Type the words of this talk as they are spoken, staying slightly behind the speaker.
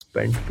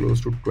spent close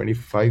to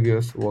 25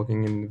 years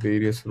working in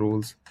various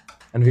roles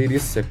and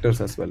various sectors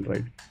as well,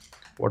 right?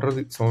 What are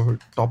some of your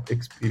top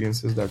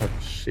experiences that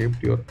have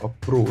shaped your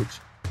approach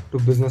to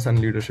business and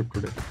leadership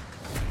today?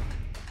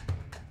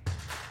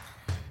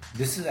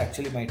 This is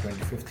actually my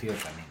 25th year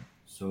running.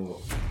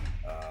 So,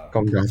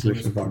 through this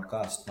Congratulations, man.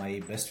 podcast,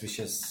 my best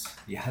wishes,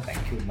 yeah,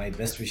 thank you. My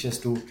best wishes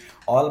to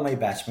all my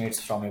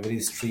batchmates from every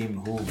stream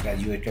who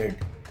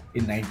graduated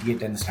in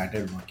 98 and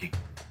started working.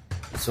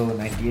 So,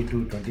 98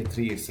 to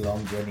 23, it's a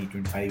long journey,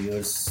 25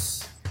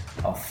 years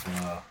of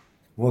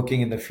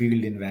working in the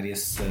field in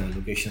various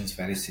locations,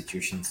 various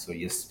situations. So,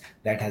 yes,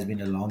 that has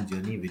been a long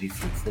journey, very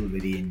fruitful,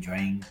 very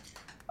enjoying,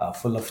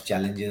 full of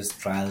challenges,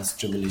 trials,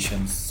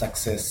 tribulations,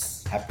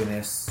 success,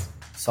 happiness,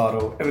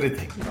 sorrow,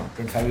 everything.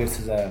 25 years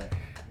is a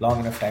long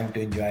enough time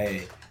to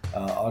enjoy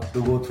or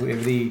to go through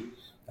every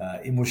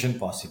emotion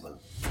possible.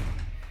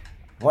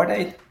 What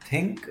I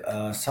think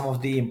some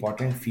of the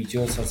important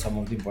features or some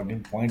of the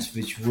important points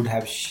which would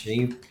have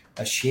shaped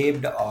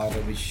or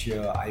which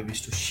I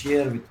wish to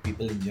share with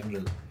people in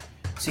general.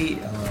 See,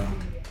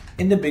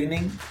 in the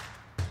beginning,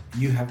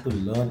 you have to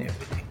learn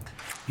everything.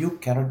 You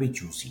cannot be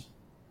choosy.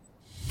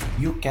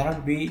 You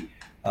cannot be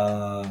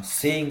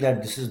saying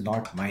that this is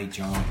not my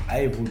job.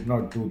 I would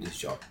not do this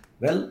job.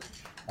 Well,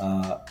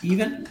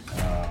 even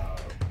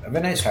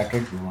when I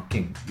started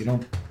working,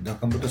 the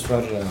computers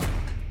were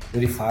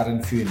very far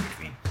and few in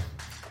between.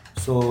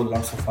 So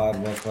lots of our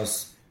work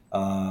was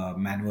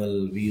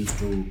manual. We used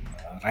to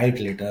write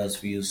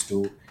letters. We used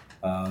to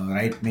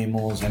write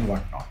memos and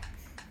whatnot.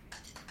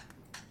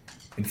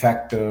 In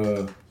fact,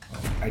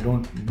 I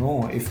don't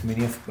know if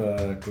many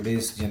of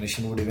today's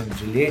generation would even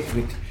relate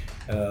with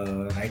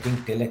writing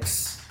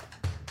telex,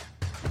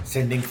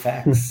 sending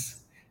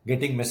fax,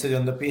 getting message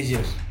on the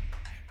pager.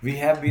 We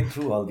have been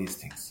through all these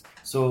things.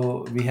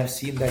 So we have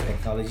seen that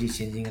technology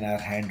changing in our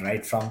hand,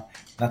 right from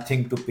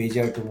nothing to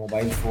pager to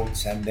mobile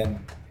phones, and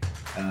then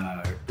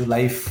to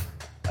life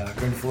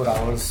 24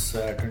 hours,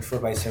 24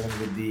 by 7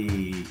 with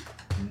the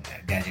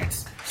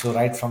gadgets. So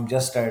right from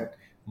just a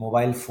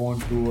mobile phone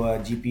to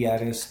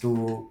GPRS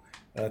to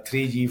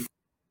 3G.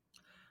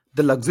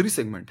 The luxury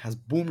segment has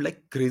boomed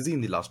like crazy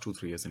in the last 2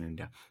 3 years in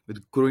India,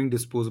 with growing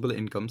disposable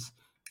incomes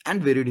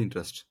and varied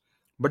interests.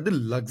 But the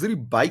luxury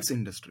bikes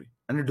industry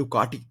and a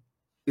Ducati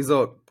is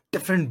a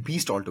different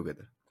beast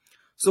altogether.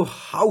 So,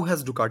 how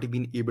has Ducati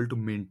been able to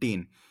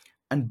maintain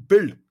and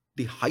build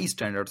the high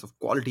standards of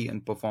quality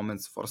and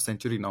performance for a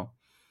century now?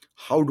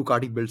 How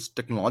Ducati builds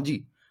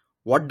technology?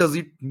 What does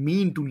it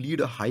mean to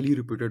lead a highly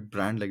reputed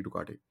brand like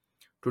Ducati?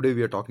 Today,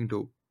 we are talking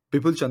to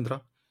Bipul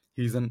Chandra.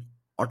 He is an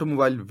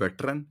automobile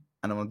veteran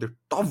and one of the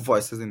top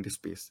voices in this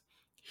space.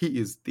 He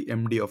is the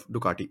MD of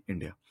Ducati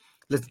India.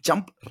 Let's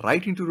jump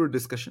right into the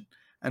discussion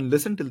and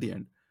listen till the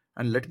end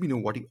and let me know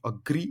what you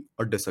agree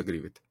or disagree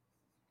with.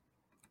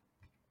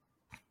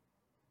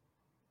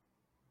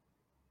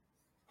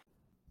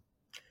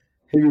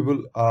 Hey,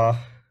 people,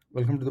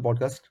 welcome to the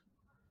podcast.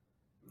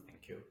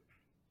 Thank you.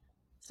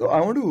 So, I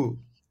want to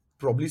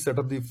probably set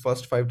up the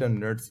first 5 10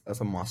 minutes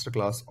as a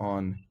masterclass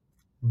on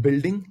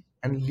building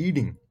and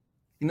leading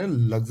in a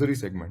luxury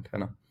segment. है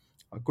ना?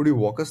 Could you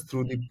walk us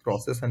through the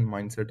process and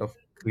mindset of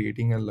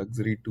creating a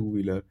luxury two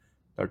wheeler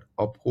that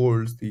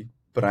upholds the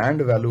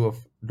brand value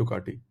of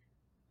Ducati?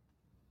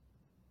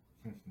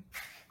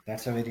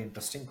 That's a very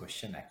interesting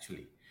question,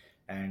 actually.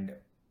 And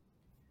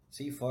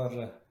see,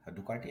 for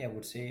Ducati, I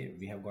would say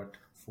we have got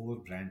four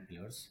brand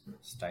pillars: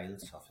 style,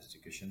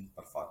 sophistication,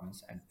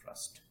 performance, and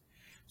trust.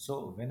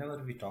 So, whenever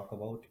we talk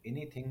about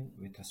anything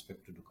with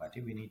respect to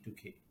Ducati, we need to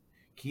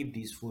keep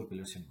these four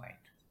pillars in mind.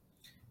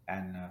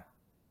 And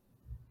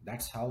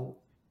that's how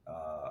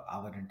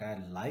our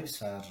entire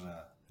lives are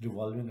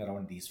revolving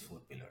around these four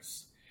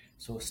pillars.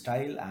 So,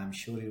 style, I'm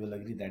sure you will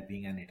agree that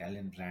being an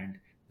Italian brand,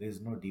 there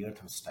is no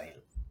dearth of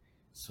style.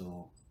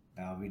 So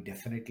we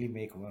definitely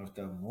make one of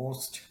the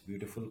most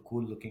beautiful,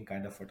 cool looking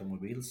kind of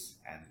automobiles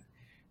and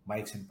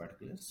bikes in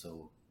particular.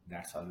 So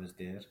that's always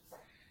there.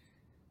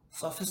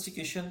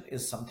 Sophistication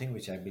is something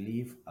which I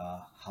believe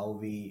how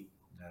we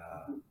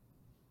uh,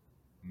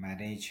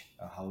 manage,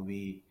 how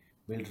we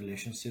build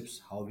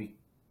relationships, how we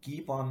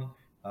keep on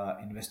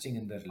investing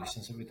in the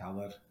relationship with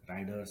our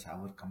riders,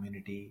 our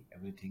community,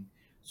 everything.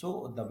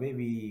 So the way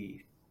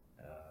we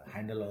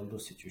handle all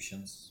those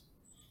situations.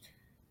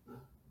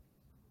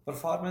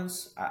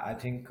 Performance, I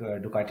think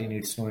Ducati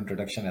needs no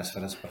introduction as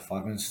far as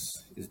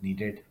performance is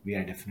needed. We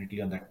are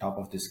definitely on the top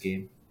of this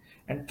game.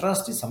 And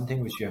trust is something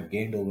which we have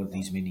gained over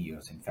these many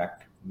years. In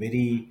fact,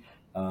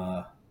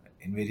 uh,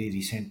 in very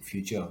recent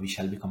future, we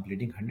shall be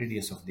completing 100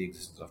 years of the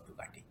existence of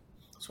Ducati.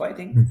 So I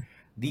think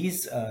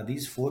these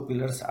four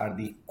pillars are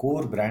the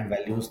core brand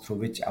values through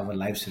which our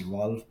lives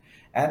evolve.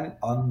 And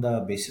on the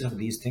basis of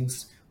these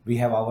things, we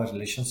have our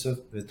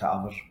relationship with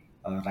our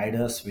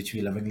riders, which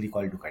we lovingly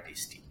call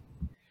Ducati's team.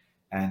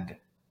 And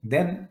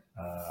then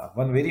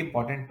one very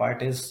important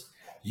part is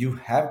you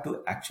have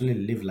to actually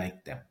live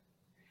like them.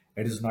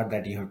 It is not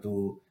that you have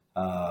to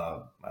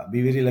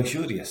be very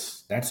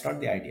luxurious. That's not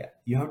the idea.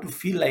 You have to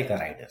feel like a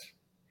rider.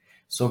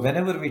 So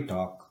whenever we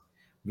talk,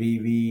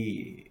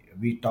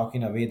 We talk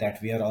in a way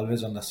that we are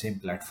always on the same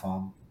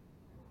platform.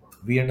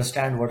 We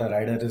understand what a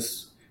rider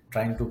is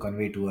trying to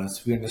convey to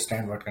us. We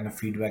understand what kind of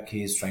feedback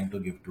he is trying to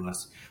give to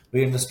us.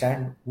 We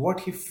understand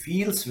what he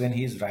feels when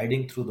he is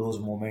riding through those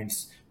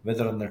moments,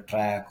 whether on the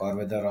track or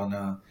whether on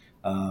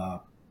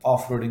a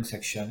off-roading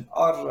section,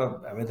 or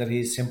whether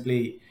he is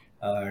simply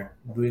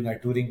doing a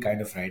touring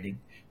kind of riding.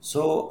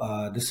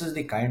 So this is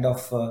the kind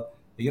of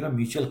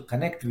mutual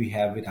connect we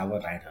have with our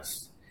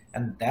riders,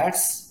 and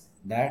that's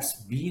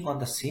being on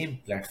the same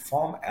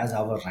platform as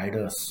our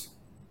riders,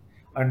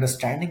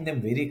 understanding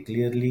them very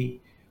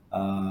clearly,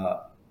 uh,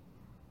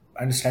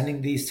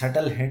 understanding the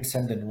subtle hints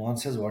and the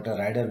nuances what a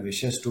rider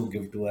wishes to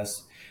give to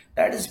us.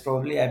 That is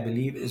probably, I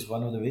believe, is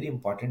one of the very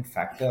important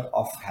factor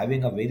of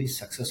having a very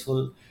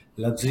successful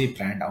luxury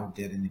brand out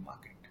there in the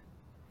market.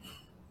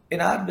 In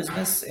our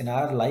business, in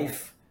our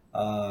life,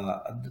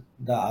 the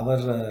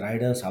our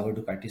riders, our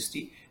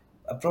Ducatisti,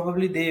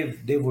 probably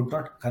they would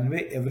not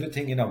convey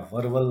everything in a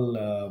verbal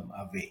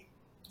way.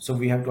 So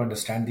we have to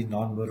understand the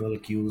non-verbal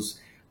cues.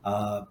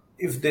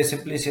 If they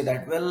simply say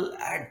that, well,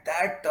 at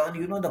that turn,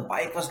 the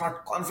bike was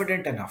not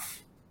confident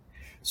enough.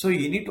 So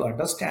you need to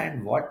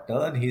understand what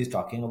turn he is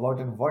talking about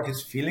and what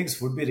his feelings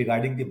would be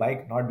regarding the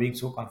bike not being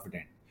so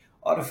confident.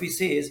 Or if he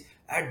says,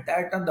 at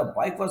that turn, the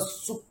bike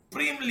was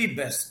supremely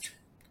best,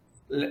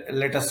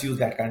 let us use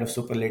that kind of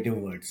superlative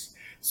words.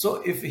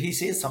 So if he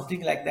says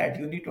something like that,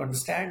 you need to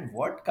understand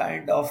what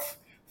kind of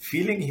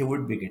feeling he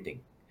would be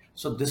getting.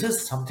 So this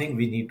is something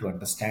we need to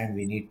understand.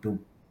 We need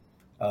to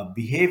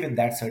behave in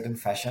that certain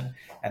fashion,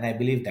 and I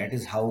believe that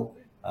is how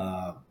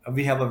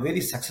we have a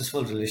very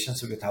successful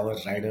relationship with our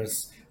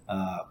riders,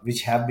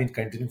 which have been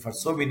continuing for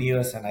so many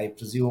years, and I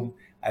presume,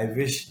 I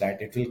wish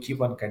that it will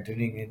keep on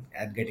continuing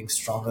and getting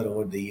stronger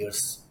over the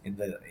years, in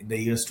the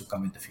years to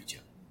come in the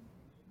future.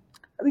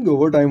 I think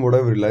over time, what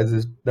I've realized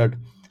is that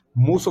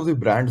most of the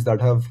brands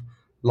that have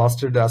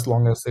lasted as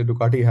long as say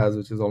Ducati has,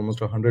 which is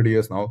almost 100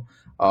 years now,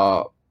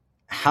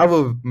 have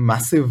a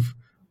massive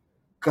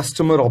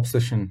customer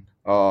obsession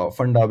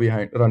funda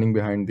behind running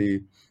behind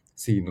the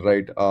scene,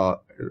 right?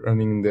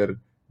 Running in their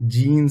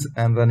genes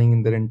and running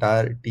in their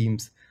entire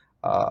teams.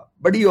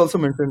 But he also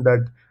mentioned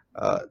that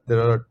there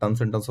are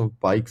tons and tons of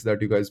bikes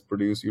that you guys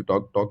produce. You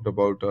talked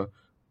about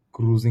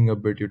cruising a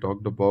bit. You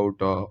talked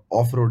about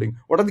off-roading.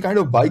 What are the kind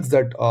of bikes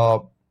that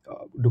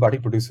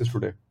Ducati produces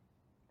today?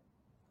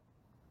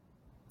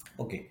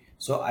 Okay,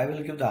 so I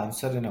will give the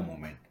answer in a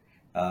moment.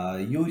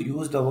 You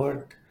use the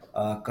word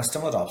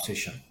customer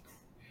obsession.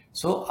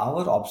 So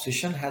our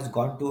obsession has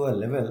gone to a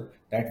level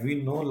that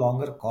we no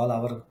longer call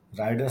our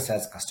riders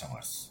as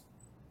customers,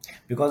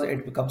 because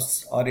it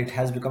becomes, or it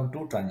has become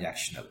too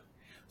transactional.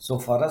 So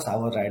for us,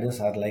 our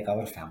riders are like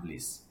our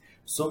families.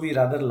 So we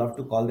rather love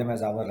to call them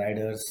as our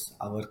riders,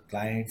 our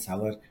clients,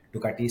 our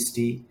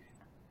Ducatisti,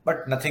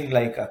 but nothing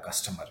like a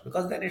customer,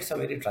 because then it's a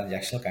very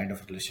transactional kind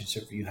of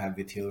relationship you have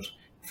with your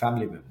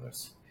family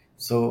members.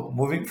 So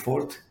moving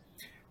forth,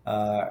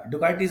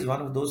 Ducati is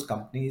one of those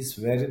companies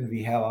wherein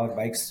we have our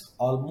bikes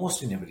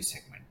almost in every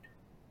segment.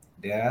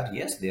 There are,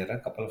 yes, there are a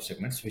couple of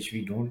segments which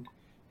we don't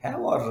have,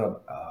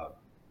 or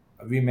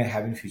we may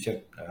have in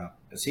future.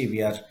 See,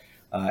 we are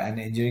an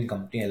engineering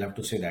company. I love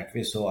to say that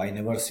way. So I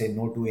never say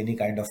no to any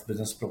kind of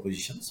business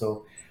proposition.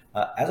 So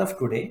as of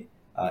today,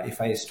 if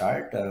I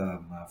start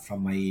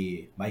from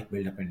my bike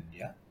build up in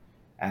India,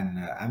 and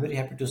I'm very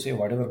happy to say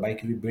whatever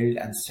bike we build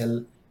and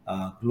sell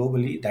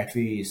globally, that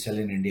we sell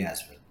in India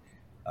as well.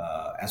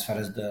 As far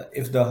as the,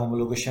 if the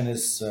homologation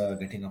is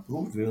getting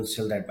approved, we will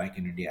sell that bike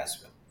in India as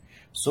well.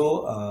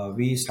 So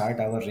we start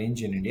our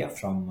range in India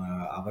from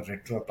our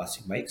retro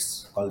classic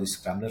bikes called the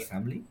Scrambler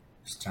family,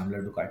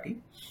 Scrambler Ducati.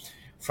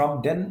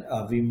 From then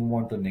we move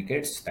on to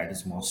nakeds, that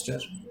is Monster.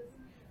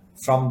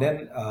 From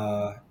then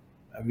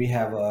we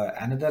have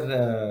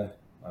another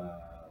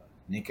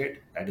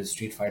naked, that is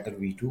Street Fighter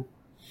V2.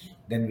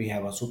 Then we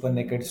have a super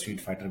naked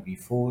Street Fighter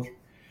V4.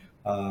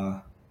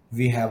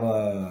 We have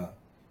a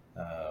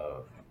uh,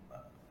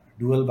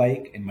 dual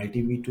bike in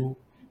multi V2.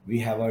 We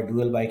have a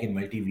dual bike in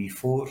multi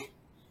V4.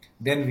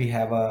 Then we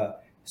have a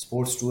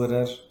sports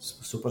tourer,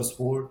 super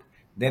sport.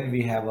 Then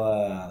we have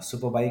a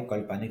super bike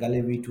called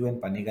Panigale V2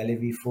 and Panigale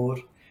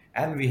V4.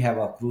 And we have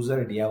a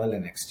cruiser, Diavel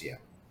and XTR.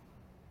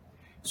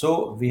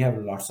 So we have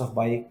lots of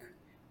bike,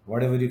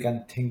 whatever you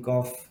can think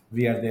of,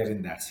 we are there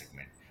in that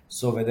segment.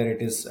 So whether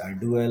it is a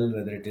dual,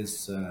 whether it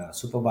is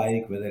super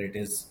bike, whether it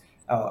is,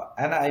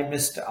 and I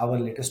missed our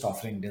latest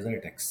offering,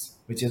 Desert X,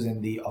 which is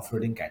in the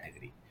off-roading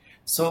category.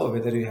 So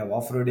whether you have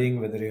off-roading,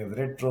 whether you have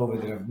retro,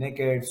 whether you have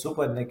naked,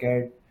 super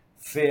naked,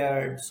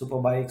 fair, super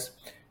bikes,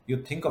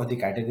 you think of the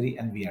category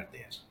and we are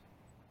there.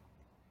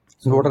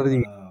 And what are So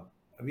the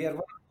we are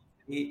one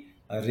of the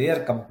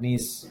rare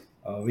companies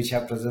which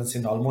have presence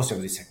in almost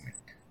every segment.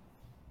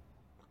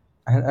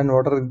 and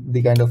what are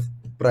the kind of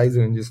price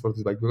ranges for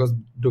this bike? Because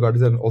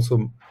Ducatis are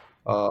also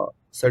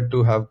said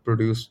to have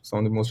produced some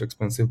of the most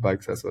expensive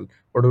bikes as well.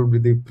 What would be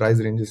the price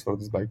ranges for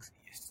these bikes?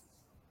 Yes.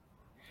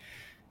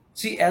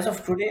 See, as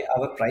of today,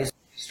 our price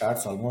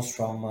starts almost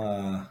from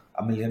a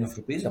million of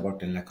rupees, about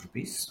 10 lakh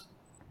rupees.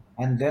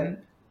 And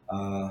then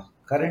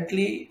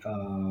currently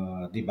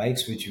the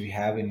bikes which we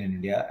have in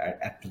India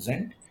at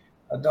present,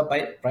 the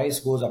bike price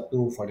goes up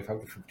to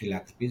 45 to 50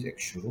 lakh rupees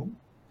ex showroom.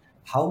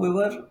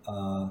 However,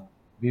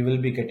 we will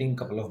be getting a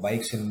couple of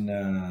bikes in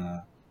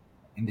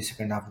the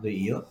second half of the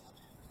year,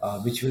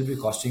 which will be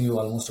costing you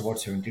almost about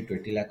 70 to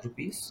 80 lakh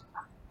rupees.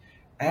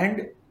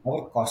 And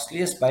our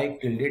costliest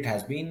bike till date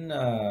has been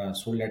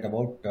sold at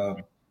about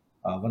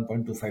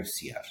 1.25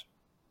 cr.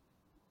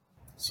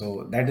 So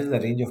that is the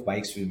range of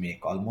bikes we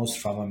make, almost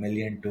from a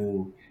million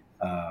to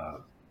uh,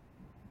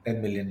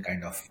 10 million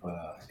kind of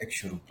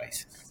ex-showroom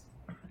prices.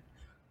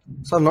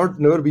 So I've not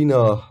never been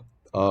a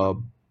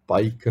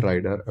bike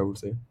rider, I would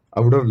say. I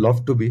would have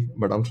loved to be,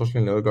 but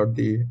unfortunately never got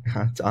the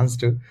chance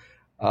to.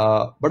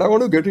 But I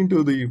want to get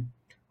into the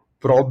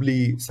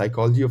probably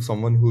psychology of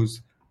someone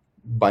who's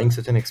buying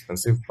such an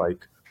expensive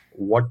bike.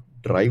 What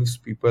drives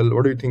people?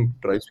 What do you think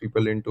drives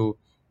people into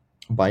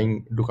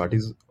buying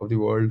Ducatis of the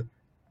world?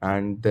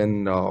 And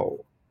then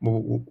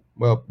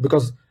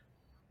because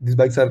these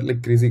bikes are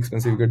like crazy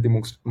expensive, you get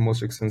the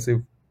most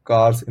expensive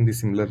cars in the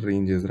similar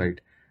ranges, right?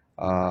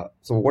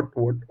 So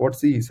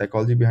what's the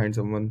psychology behind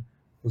someone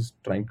who's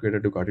trying to get a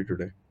Ducati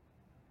today?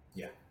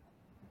 Yeah.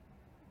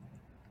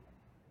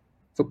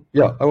 So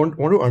yeah, I want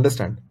to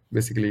understand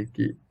basically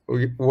okay,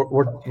 Okay.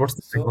 what's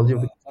the So psychology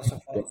of the first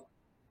of yeah. all,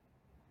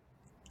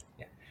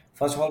 yeah.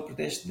 First of all,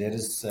 Pritesh, there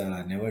is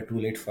never too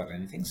late for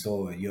anything.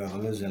 So you are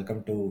always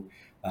welcome to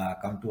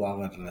come to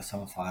our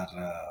some of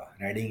our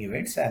riding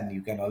events, and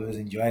you can always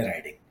enjoy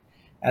riding.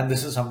 And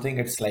this is something,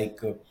 it's like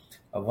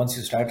once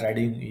you start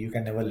riding, you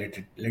can never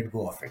let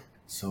go of it.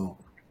 So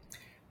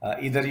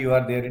either you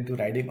are there into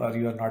riding or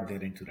you are not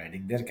there into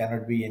riding. There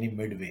cannot be any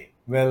midway.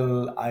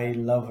 Well, I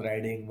love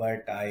riding,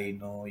 but I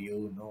know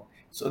you know.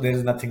 So there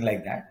is nothing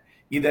like that.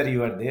 Either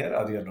you are there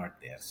or you're not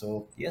there.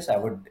 So yes, I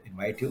would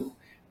invite you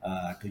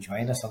to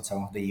join us on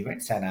some of the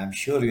events, and I'm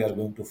sure you are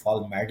going to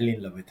fall madly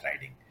in love with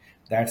riding.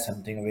 That's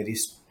something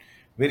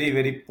very,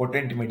 very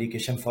potent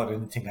medication for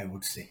anything, I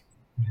would say.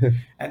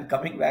 And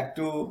coming back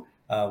to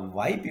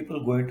why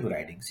people go into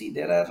riding, see,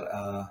 there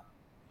are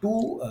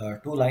two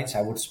lines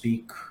I would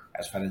speak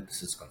as far as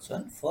this is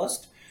concerned.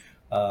 First,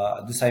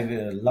 this I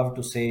will love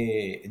to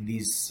say in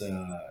these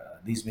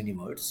many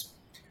words.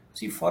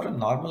 See, for a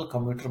normal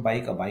commuter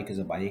bike, a bike is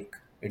a bike.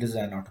 It is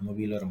an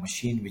automobile or a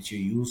machine which you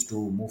use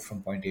to move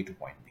from point A to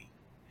point B.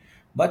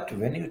 But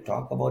when you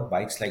talk about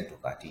bikes like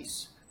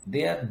Ducatis,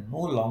 they are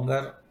no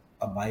longer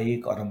a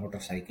bike or a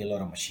motorcycle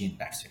or a machine.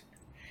 That's it.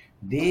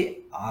 They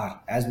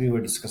are, as we were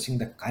discussing,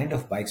 the kind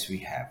of bikes we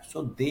have.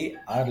 So they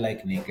are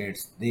like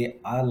nakeds, they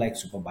are like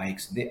super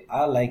bikes, they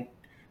are like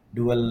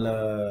dual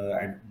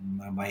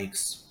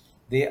bikes,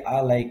 they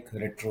are like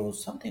retros,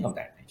 something of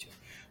that nature.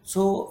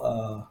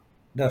 So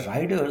the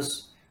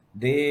riders,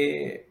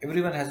 they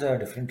everyone has a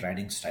different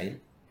riding style,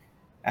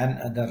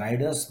 and the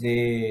riders,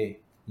 they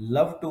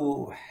love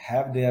to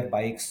have their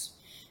bikes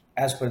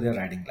as per their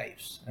riding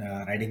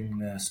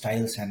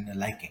styles and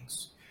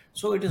likings.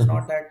 So it is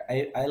not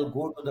that I'll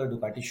go to the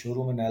Ducati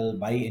showroom and I'll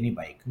buy any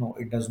bike. No,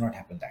 it does not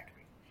happen that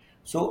way.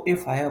 So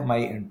if I have my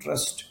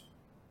interest,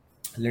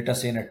 let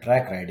us say in a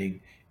track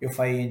riding, if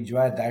I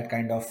enjoy that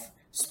kind of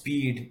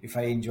speed, if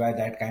I enjoy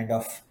that kind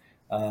of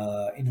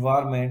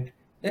environment,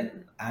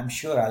 then I'm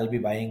sure I'll be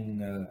buying,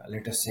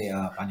 let us say,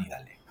 a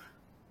Panigale.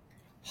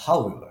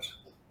 However,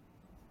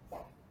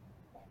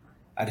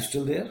 are you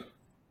still there?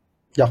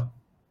 Yeah.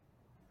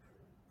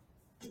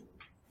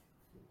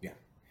 Yeah.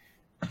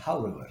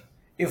 However,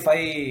 if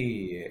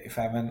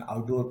I'm an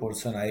outdoor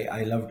person,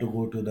 I love to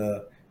go to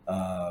the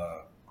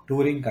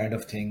touring kind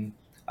of thing.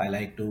 I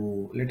like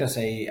to, let us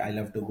say, I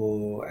love to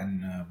go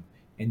and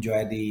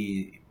enjoy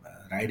the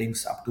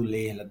ridings up to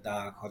Leh,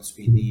 Ladakh, or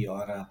Spiti,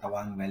 or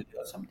Tawang Valley,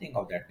 or something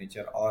of that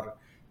nature, or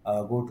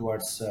go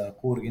towards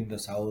Coorg in the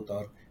south,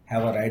 or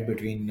have a ride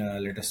between,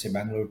 let us say,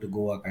 Bangalore to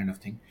Goa kind of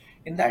thing.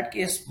 In that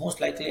case, most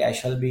likely I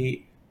shall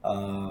be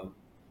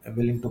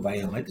willing to buy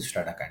a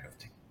multi-strada kind of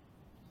thing.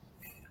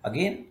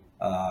 Again,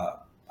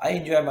 I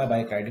enjoy my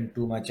bike riding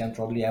too much, and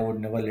probably I would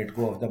never let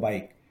go of the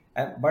bike.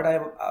 And but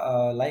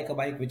I like a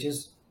bike which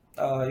is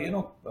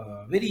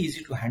very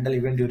easy to handle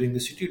even during the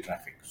city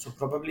traffic. So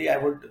probably I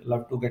would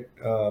love to get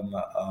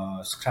a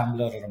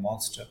scrambler or a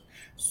monster.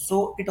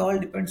 So it all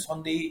depends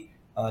on the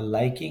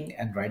liking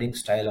and riding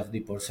style of the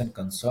person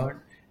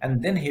concerned,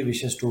 and then he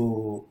wishes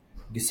to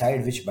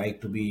decide which bike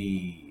to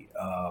be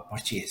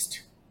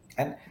purchased.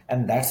 And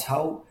that's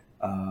how,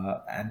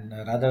 and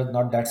rather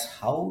not that's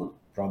how,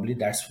 probably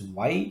that's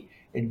why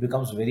it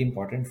becomes very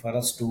important for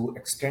us to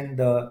extend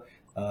the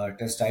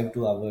test drive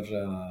to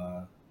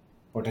our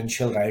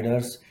potential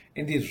riders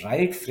in the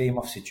right frame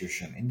of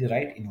situation, in the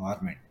right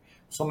environment.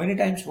 So many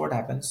times what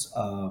happens,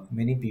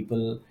 many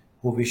people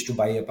who wish to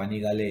buy a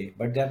Panigale,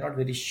 but they are not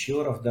very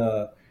sure of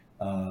the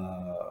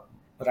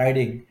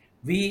riding,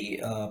 we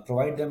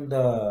provide them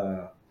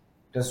the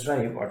test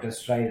drive or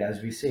test ride,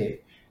 as we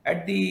say,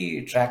 at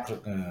the track.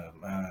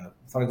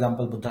 For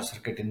example, Buddha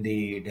Circuit in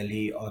the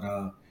Delhi, or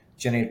a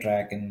Chennai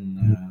track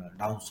in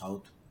down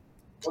south,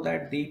 so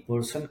that the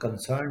person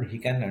concerned, he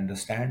can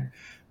understand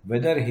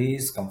whether he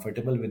is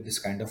comfortable with this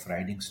kind of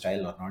riding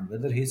style or not,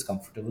 whether he is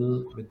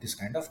comfortable with this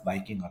kind of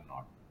biking or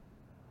not.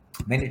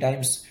 Many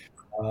times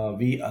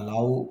we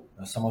allow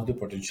some of the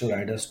potential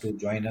riders to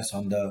join us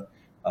on the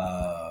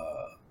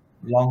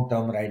long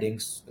term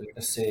ridings. Let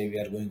us say we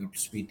are going up to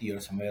Spiti or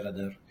somewhere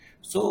other.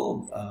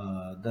 So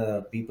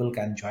the people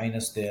can join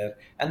us there,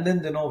 and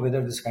then they know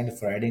whether this kind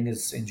of riding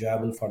is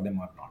enjoyable for them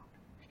or not.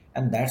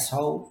 And that's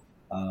how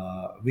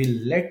we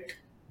let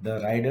the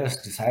riders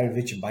decide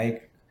which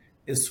bike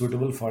is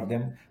suitable for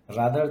them,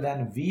 rather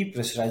than we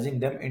pressurizing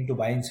them into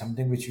buying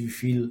something which we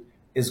feel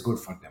is good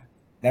for them.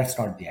 That's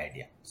not the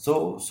idea.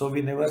 So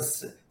we never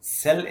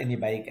sell any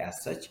bike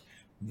as such.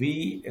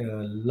 We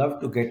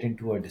love to get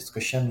into a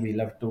discussion, we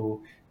love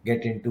to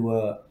get into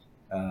a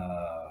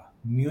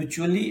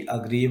mutually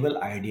agreeable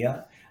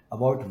idea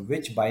about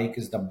which bike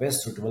is the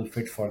best suitable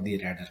fit for the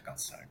rider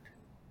concerned.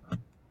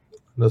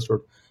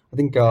 Understood. I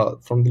think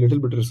from the little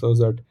bit research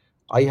that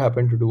I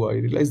happen to do, I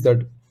realized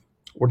that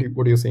what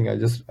you're saying.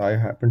 I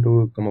happen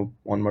to come up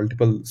on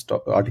multiple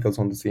articles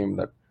on the same,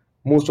 that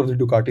most of the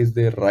Ducatis,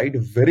 they ride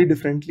very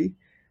differently,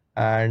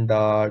 and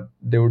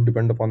they would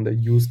depend upon the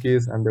use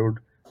case, and they would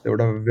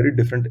have a very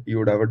different. You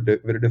would have a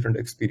very different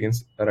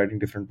experience riding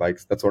different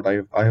bikes. That's what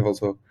I have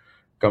also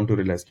come to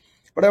realize.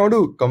 But I want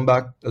to come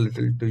back a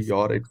little to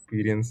your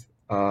experience.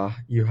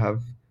 You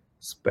have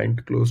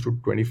spent close to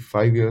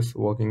 25 years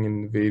working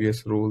in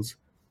various roles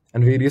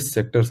and various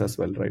sectors as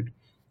well, right?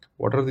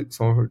 What are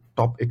some of your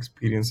top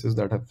experiences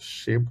that have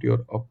shaped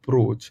your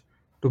approach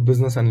to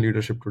business and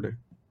leadership today?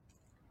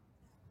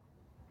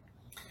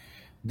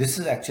 This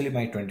is actually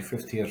my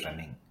 25th year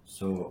running.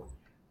 So,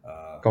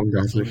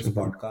 through this Congratulations,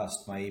 man.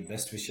 podcast, my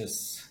best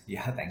wishes.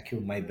 Yeah, thank you.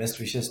 My best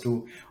wishes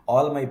to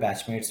all my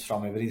batchmates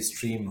from every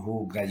stream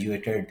who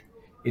graduated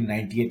in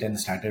 98 and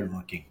started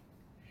working.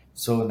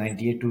 So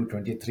 98 to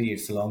 23,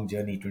 it's a long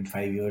journey,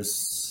 25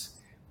 years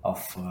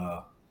of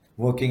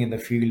working in the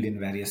field in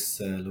various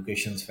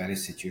locations,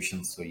 various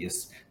situations. So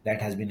yes,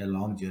 that has been a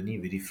long journey,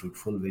 very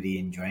fruitful, very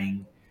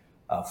enjoying,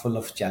 full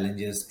of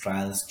challenges,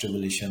 trials,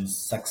 tribulations,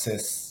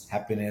 success,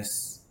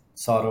 happiness,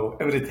 sorrow,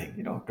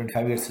 everything.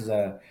 25 years is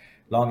a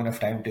long enough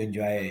time to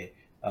enjoy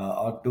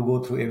or to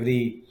go through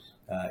every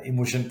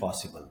emotion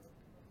possible.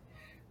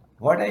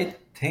 What I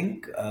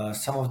think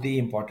some of the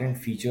important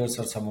features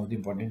or some of the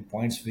important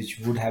points which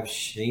would have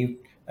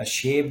shaped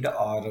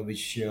or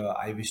which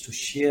I wish to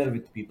share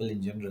with people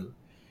in general.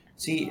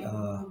 See,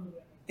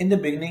 in the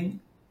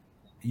beginning,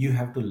 you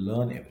have to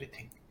learn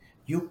everything.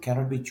 You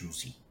cannot be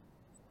choosy.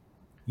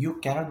 You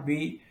cannot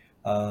be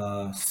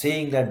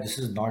saying that this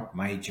is not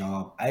my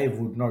job. I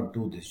would not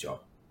do this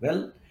job.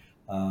 Well,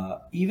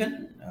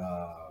 even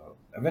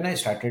when I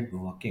started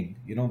working,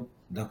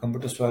 the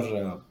computers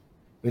were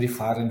very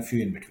far and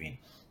few in between.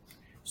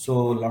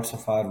 So lots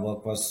of our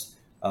work was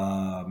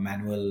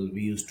manual.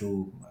 We used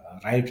to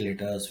write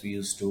letters, we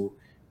used to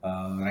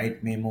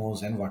write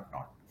memos and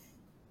whatnot.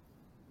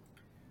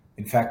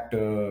 In fact,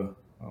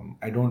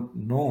 I don't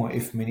know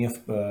if many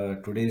of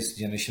today's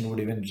generation would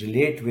even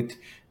relate with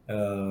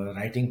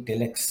writing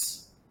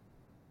telex,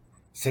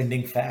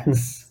 sending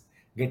fax,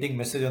 getting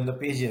message on the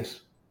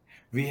pager.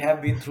 We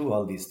have been through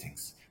all these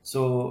things.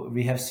 So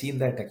we have seen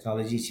that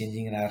technology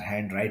changing in our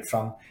hand, right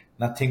from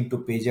nothing to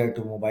pager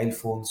to mobile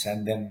phones,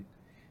 and then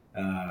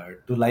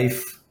to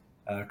life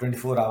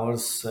 24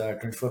 hours,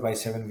 24 by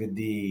 7 with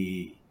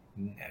the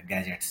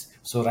gadgets.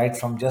 So right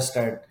from just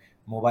a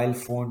mobile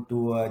phone to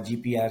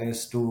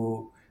GPRS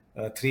to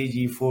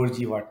 3G,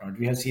 4G, whatnot.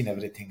 We have seen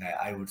everything,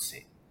 I would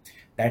say.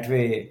 That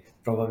way,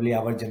 probably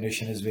our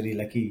generation is very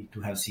lucky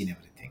to have seen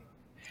everything.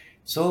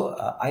 So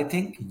I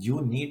think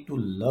you need to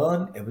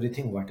learn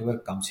everything, whatever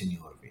comes in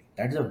your way.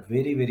 That is a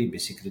very, very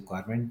basic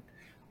requirement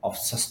of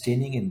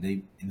sustaining in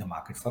the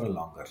market for a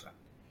longer run.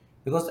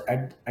 Because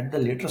at the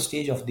later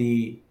stage of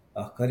the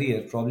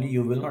career, probably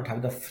you will not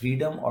have the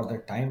freedom or the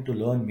time to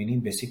learn many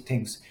basic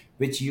things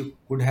which you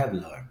could have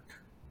learned.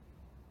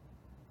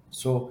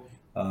 So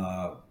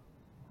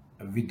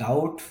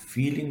without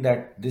feeling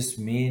that this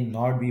may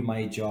not be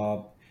my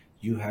job,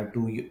 you have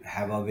to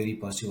have a very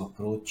positive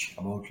approach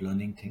about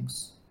learning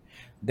things.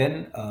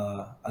 Then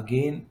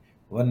again,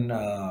 one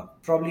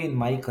probably in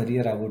my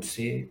career, I would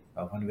say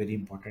one very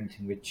important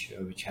thing which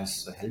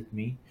has helped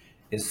me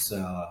is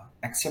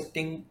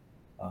accepting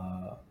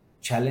uh,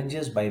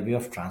 challenges by way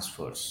of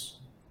transfers.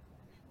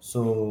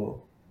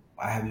 So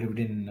I have lived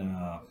in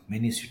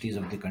many cities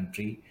of the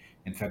country.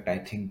 In fact, I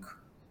think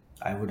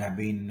I would have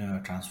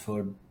been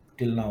transferred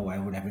till now. I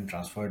would have been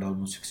transferred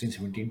almost 16,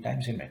 17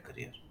 times in my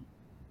career.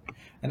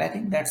 And I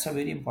think that's a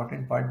very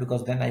important part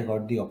because then I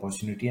got the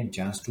opportunity and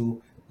chance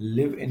to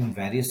live in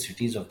various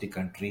cities of the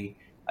country.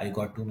 I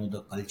got to know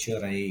the culture.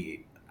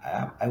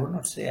 I would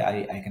not say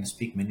I can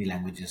speak many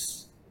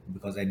languages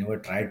because I never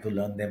tried to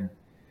learn them.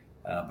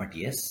 But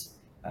yes,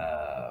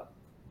 I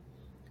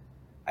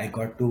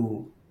got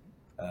to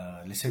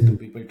listen to Mhm.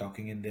 people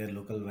talking in their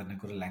local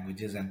vernacular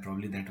languages, and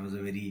probably that was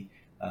a very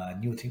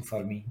new thing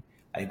for me.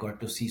 I got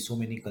to see so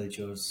many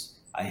cultures.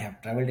 I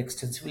have traveled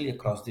extensively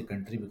across the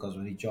country because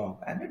of the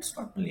job, and it's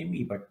not only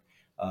me, but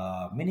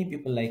many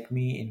people like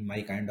me in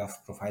my kind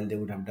of profile, they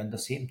would have done the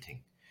same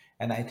thing.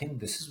 And I think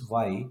this is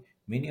why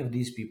many of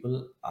these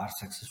people are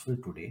successful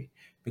today,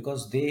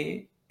 because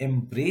they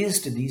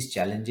embraced these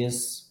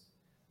challenges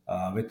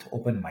with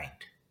open mind.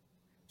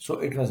 So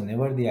it was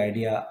never the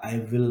idea, I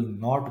will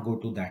not go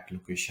to that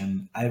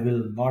location, I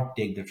will not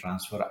take the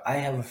transfer, I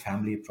have a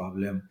family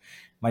problem,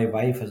 my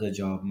wife has a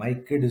job, my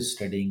kid is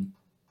studying.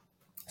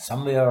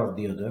 Somewhere or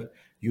the other,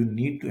 you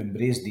need to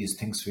embrace these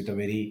things with a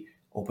very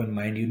open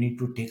mind. You need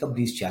to take up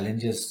these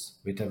challenges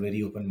with a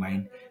very open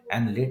mind.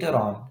 And later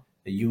on,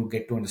 you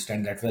get to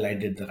understand that, well, I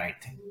did the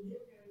right thing.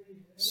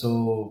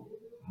 So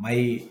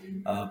my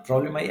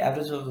probably my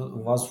average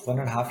was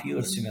 1.5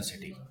 years in a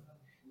city.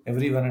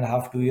 Every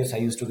 1.5, 2 years, I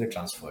used to get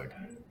transferred.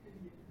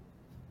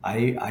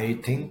 I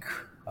think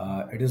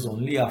it is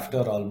only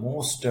after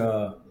almost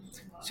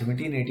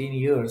 17, 18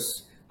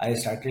 years, I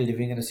started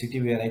living in a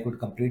city where I could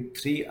complete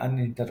 3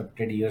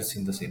 uninterrupted years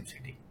in the same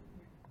city.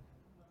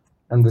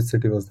 And which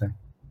city was that?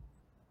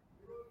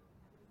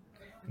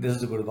 This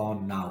is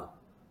Gurgaon now,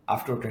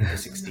 after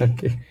 2016.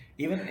 Okay.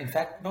 Even, in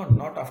fact, no,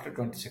 not after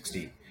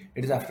 2016.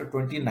 It is after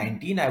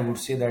 2019, I would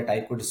say, that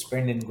I could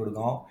spend in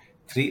Gurgaon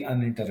 3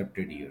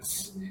 uninterrupted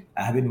years.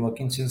 I have been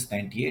working since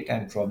 98,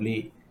 and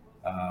probably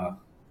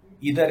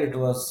either it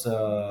was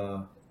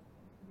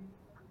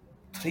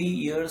 3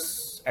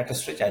 years at a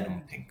stretch, I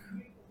don't think.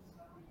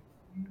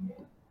 And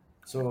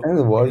So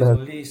the it world is has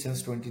only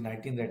since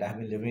 2019 that I have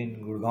been living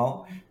in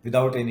Gurgaon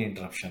without any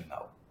interruption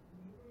now.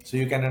 So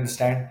you can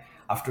understand,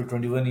 after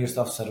 21 years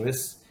of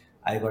service,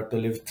 I got to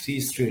live 3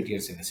 straight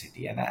years in a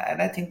city. And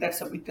I think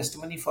that's a big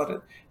testimony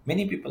for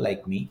many people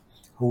like me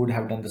who would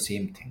have done the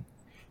same thing.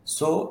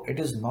 So it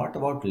is not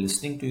about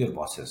listening to your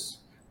bosses,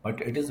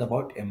 but it is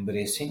about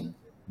embracing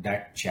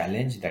that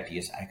challenge that,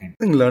 yes, I can.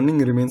 I think learning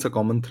remains a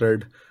common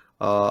thread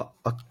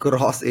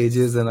across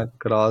ages and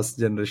across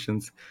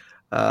generations.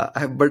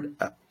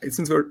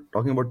 Since we're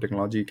talking about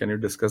technology, can you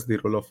discuss the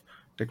role of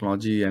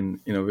technology and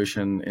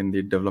innovation in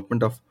the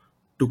development of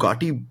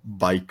Ducati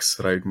bikes,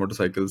 right,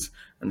 motorcycles,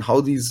 and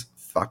how these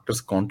factors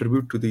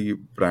contribute to the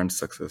brand's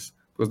success?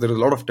 Because there is a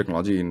lot of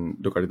technology in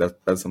Ducati.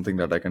 That's something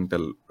that I can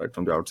tell right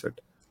from the outset.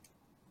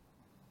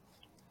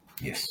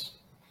 Yes.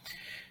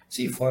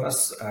 See, for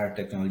us,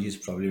 technology is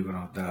probably one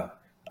of the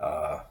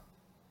uh,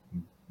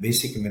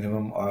 basic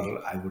minimum,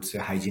 or I would say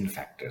hygiene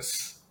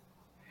factors.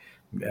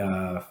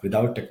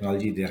 Without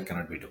technology, there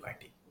cannot be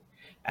Ducati.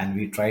 And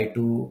we try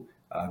to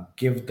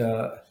give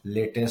the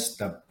latest,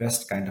 the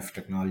best kind of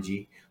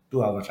technology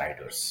to our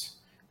riders.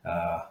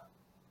 Uh,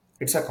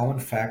 it's a common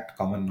fact,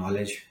 common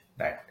knowledge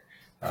that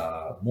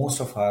most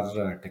of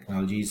our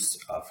technologies,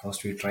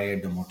 first we try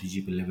at the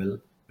MotoGP level,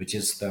 which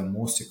is the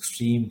most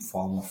extreme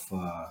form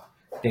of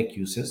tech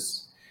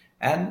uses.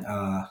 And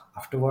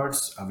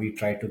afterwards, we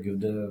try to give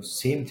the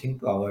same thing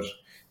to our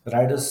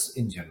riders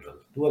in general,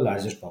 to a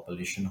larger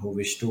population who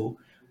wish to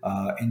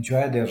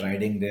enjoy their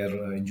riding,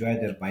 enjoy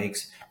their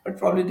bikes, but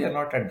probably they are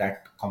not at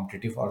that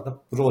competitive or the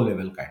pro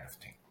level kind of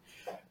thing.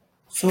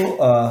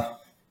 So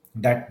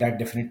that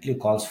definitely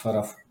calls for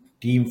a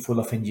team full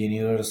of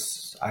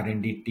engineers,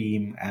 R&D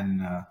team,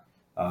 and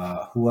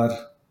who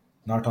are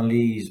not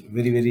only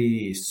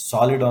very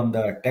solid on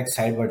the tech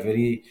side, but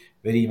very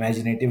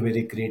imaginative,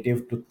 very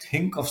creative to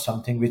think of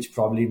something which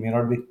probably may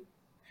not be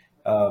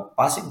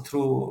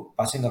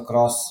passing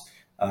across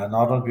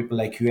normal people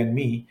like you and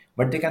me,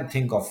 but they can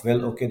think of,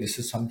 well, okay, this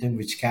is something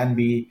which can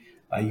be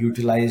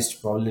utilized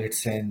probably,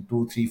 let's say, in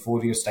 2 3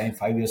 4 years time,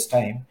 5 years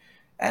time.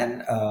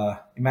 And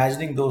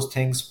imagining those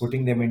things,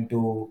 putting them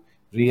into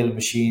real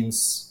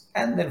machines,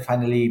 and then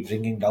finally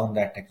bringing down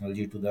that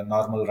technology to the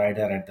normal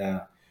rider at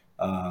the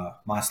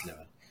mass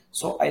level.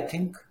 So I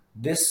think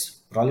this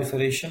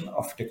proliferation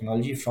of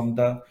technology from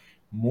the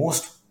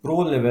most pro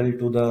level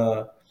to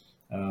the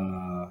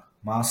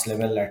mass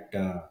level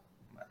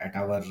at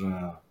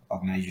our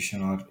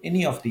organization or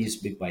any of these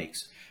big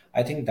bikes,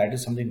 I think that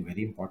is something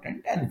very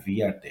important, and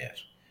we are there.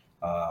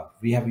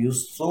 We have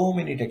used so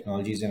many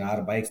technologies in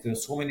our bikes. There are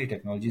so many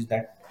technologies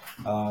that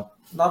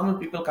normal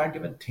people can't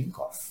even think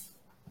of.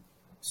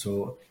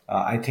 So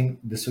I think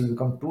this will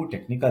become too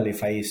technical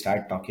if I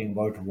start talking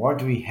about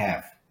what we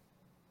have.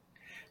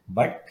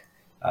 But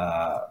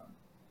uh,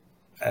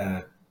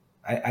 uh,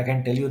 I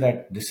can tell you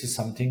that this is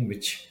something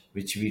which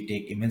we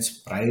take immense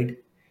pride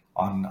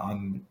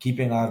on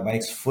keeping our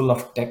bikes full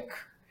of tech.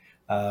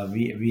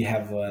 We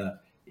have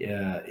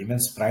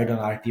immense pride on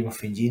our team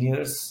of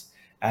engineers,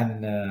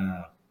 and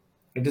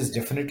it is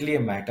definitely a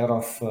matter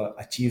of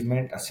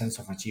achievement, a sense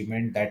of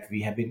achievement, that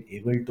we have been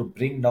able to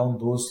bring down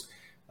those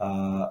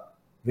uh,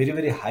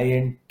 very high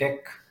end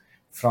tech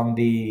from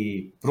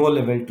the pro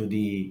level to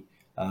the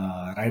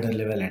rider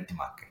level at the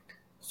market.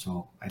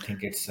 So I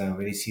think it's a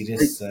very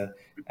serious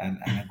and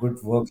a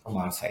good work from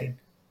our side.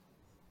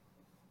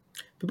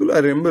 People, I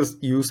remember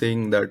you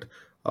saying that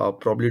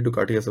probably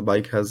Ducati as a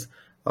bike has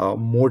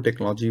more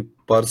technology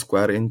per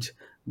square inch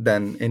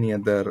than any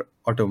other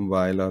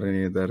automobile or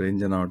any other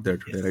engine out there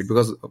today, right? Yes.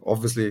 Because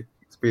obviously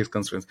space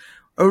constraints.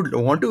 I would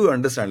want to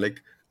understand,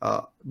 like,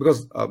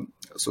 because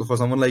so for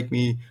someone like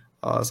me,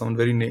 someone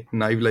very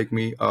naive like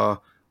me,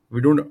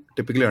 we don't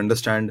typically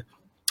understand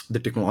the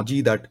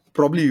technology. That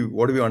probably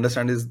what we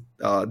understand is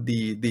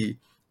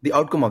the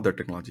outcome of the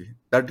technology,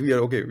 that we are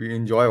okay, we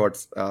enjoy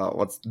what's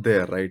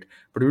there, right?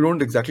 But we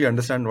don't exactly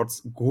understand what's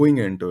going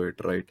into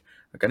it, right?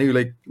 Can you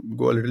like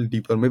go a little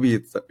deeper? Maybe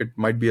it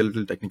might be a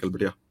little technical,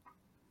 but yeah.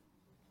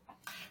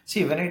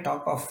 See, when I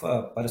talk of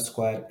per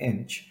square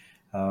inch,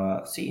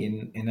 see,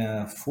 in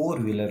a four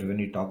wheeler, when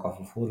you talk of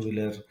a four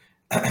wheeler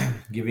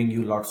giving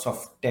you lots of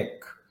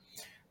tech,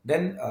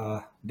 then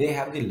they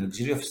have the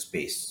luxury of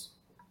space.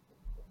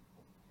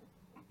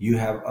 You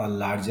have a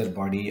larger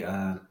body,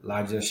 a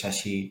larger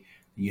chassis,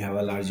 you have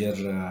a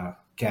larger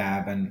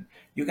cab, and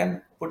you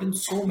can put in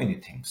so many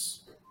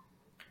things.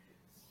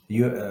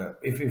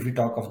 If we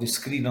talk of the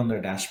screen on the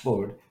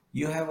dashboard,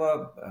 you have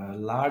a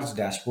large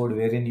dashboard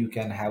wherein you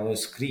can have a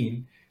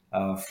screen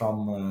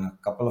from a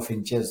couple of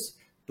inches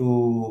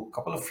to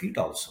couple of feet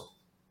also.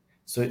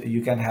 So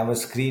you can have a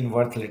screen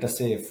worth, let us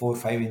say, 4 or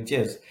 5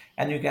 inches,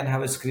 and you can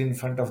have a screen in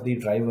front of the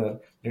driver,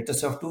 let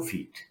us say, of 2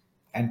 feet.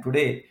 And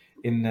today,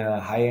 in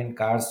high-end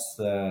cars,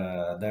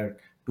 the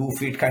 2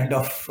 feet kind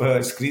of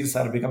screens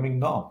are becoming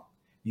norm.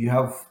 You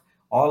have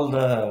all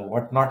the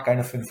whatnot kind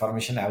of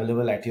information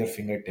available at your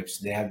fingertips.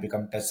 They have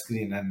become touch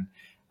screen, and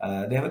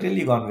they have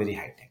really gone very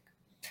high tech.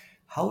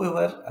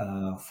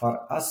 However,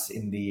 for us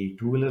in the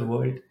two-wheeler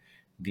world,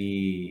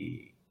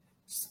 the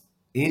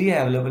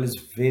area available is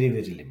very,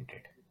 very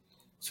limited.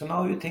 So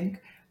now you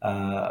think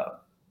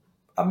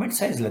a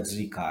mid-size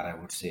luxury car, I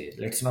would say.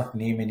 Let's not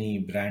name any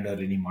brand or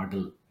any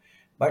model,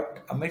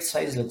 but a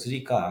mid-size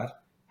luxury car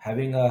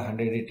having a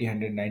 180,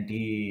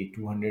 190,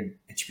 200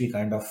 HP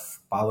kind of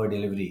power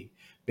delivery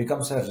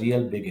becomes a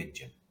real big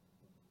engine.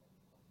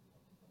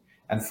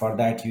 And for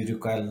that, you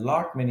require a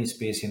lot many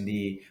space in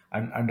the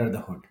under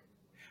the hood.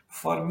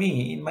 For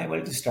me, in my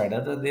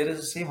multi-strada, there is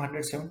the same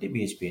 170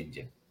 bhp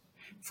engine.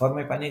 For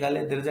my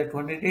Panigale, there is a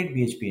 208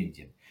 bhp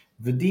engine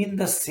within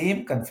the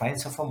same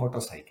confines of a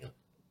motorcycle.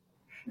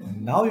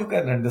 Now you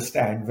can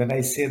understand when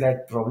I say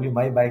that probably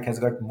my bike has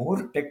got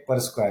more tech per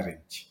square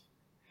inch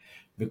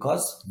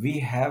because we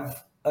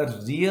have a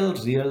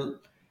real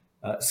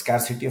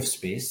scarcity of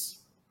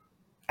space,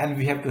 and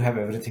we have to have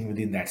everything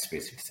within that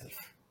space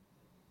itself.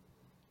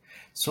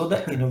 So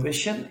the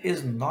innovation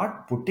is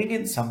not putting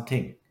in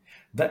something.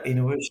 The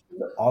innovation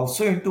is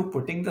also into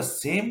putting the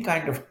same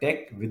kind of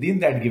tech within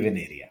that given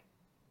area.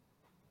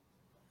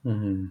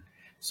 Mhm.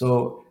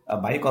 So a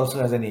bike also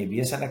has an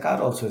ABS and a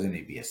car also has an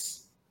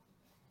ABS.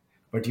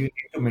 But you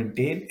need to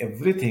maintain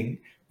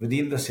everything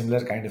within the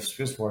similar kind of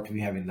space what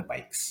we have in the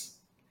bikes.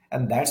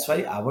 And that's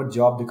why our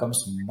job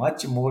becomes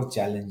much more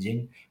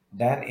challenging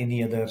than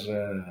any other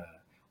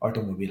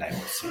automobile, I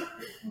would say.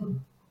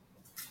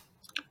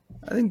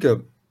 I think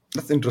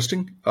that's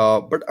interesting,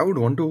 but I would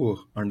want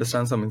to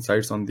understand some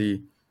insights on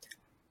the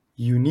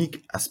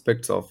unique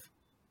aspects of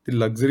the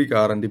luxury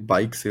car and the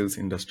bike sales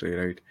industry,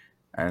 right?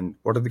 And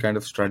what are the kind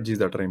of strategies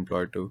that are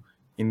employed to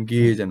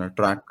engage and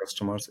attract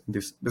customers in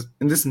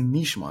this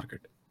niche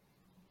market?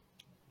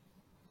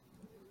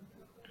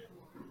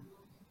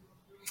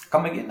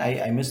 Come again,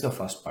 I missed the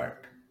first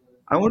part.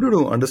 I wanted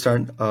to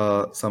understand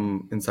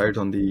some insights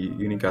on the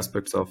unique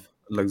aspects of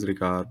luxury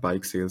car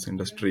bike sales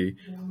industry,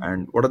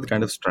 and what are the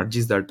kind of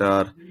strategies that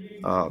are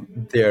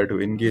there to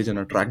engage and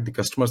attract the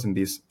customers in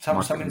this Some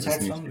market, in this insights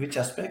niche, on which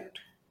aspect?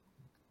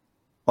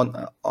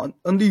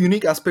 on the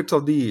unique aspects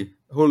of the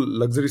whole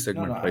luxury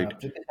No, no, segment, right?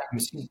 Pritesh, I'm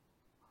missing.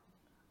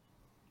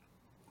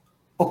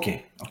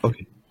 Okay, okay.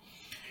 Okay.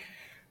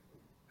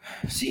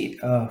 See,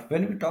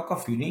 when we talk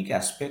of unique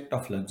aspect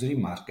of luxury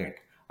market,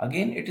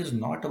 again, it is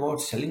not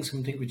about selling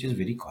something which is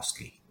very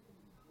costly.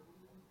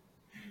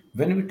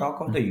 When we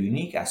talk of the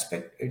unique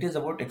aspect, it is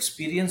about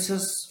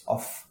experiences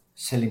of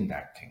selling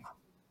that thing.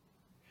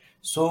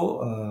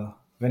 So,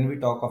 when we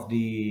talk of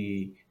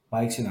the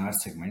bikes in our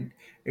segment,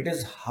 it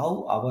is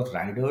how our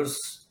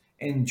riders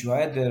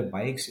enjoy their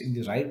bikes in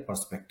the right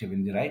perspective,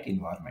 in the right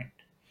environment.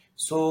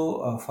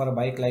 So, for a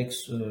bike like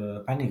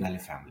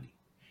Panigale family,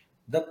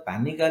 the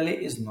Panigale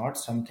is not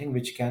something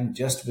which can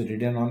just be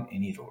ridden on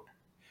any road.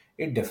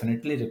 It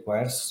definitely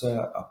requires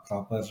a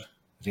proper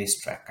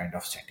racetrack kind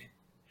of setting.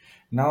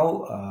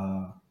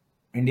 Now,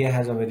 India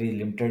has a very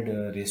limited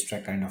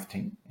racetrack kind of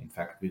thing. In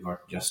fact, we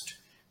got just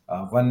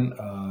one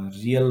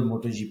real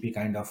MotoGP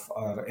kind of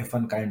or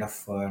F1 kind of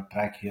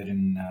track here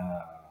in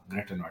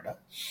Greater Noida.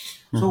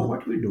 So, Mhm.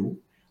 what we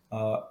do,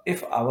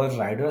 if our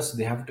riders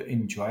they have to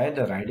enjoy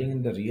the riding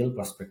in the real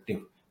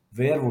perspective,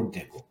 where would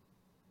they go?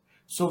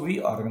 So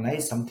we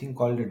organize something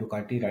called the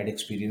Ducati Ride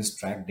Experience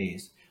Track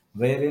Days,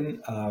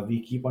 wherein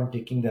we keep on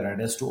taking the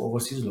riders to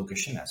overseas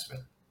location as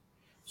well.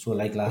 So,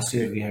 like last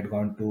year, Okay. we had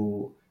gone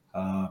to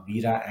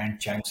Bira and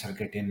Chang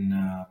Circuit in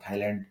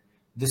Thailand.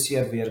 This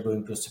year, we are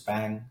going to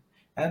Sepang,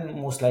 and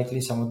most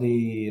likely, some of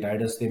the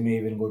riders they may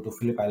even go to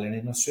Phillip Island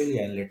in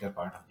Australia in later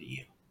part of the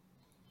year.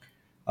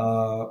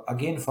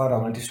 Again, for a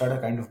multistrada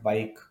kind of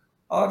bike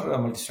or a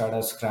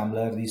multistrada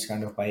scrambler, these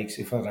kind of bikes,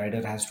 if a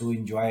rider has to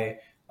enjoy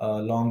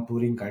a long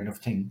touring kind of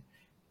thing,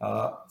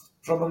 uh,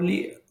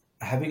 probably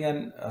having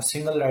a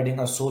single riding,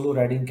 a solo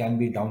riding can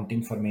be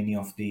daunting for many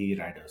of the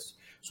riders.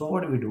 So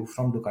what do we do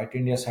from Ducati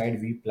India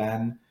side? We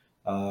plan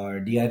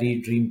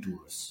DRE Dream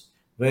Tours,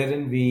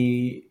 wherein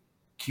we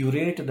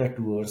curate the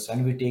tours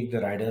and we take the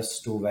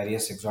riders to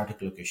various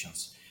exotic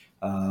locations.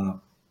 Uh,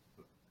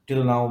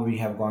 Till now, we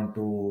have gone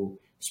to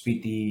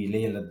Spiti,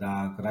 Leh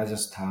Ladakh,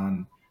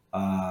 Rajasthan,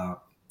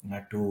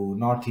 to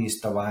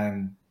Northeast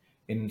Tawang.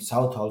 In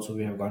South also,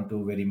 we have gone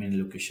to very many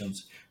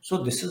locations.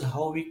 So this is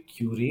how we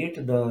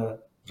curate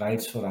the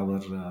rides for our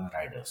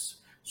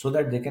riders, so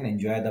that they can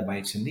enjoy the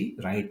bikes in the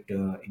right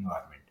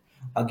environment.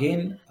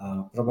 Again,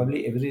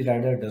 probably every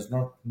rider does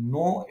not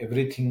know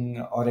everything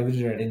or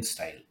every riding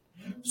style.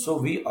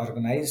 So we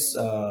organize,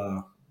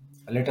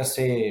 let us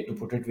say, to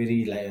put it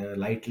very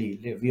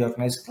lightly, we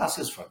organize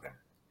classes for them.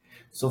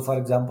 So for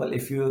example,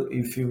 if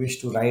you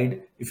wish to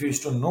ride, if you wish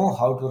to know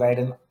how to ride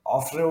an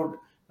off-road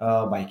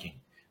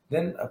biking,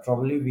 then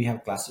probably we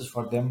have classes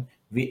for them.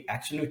 We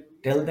actually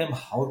tell them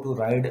how to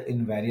ride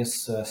in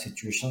various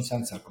situations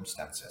and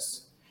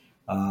circumstances.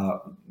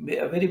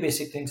 Very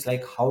basic things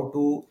like how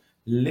to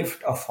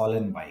lift a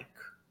fallen bike,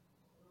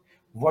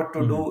 what to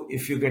Mhm. do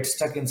if you get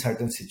stuck in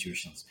certain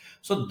situations.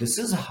 So this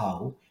is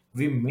how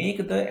we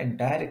make the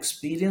entire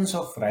experience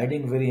of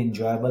riding very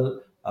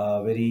enjoyable,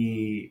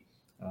 very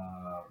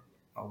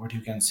what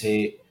you can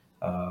say,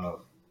 uh,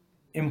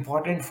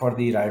 important for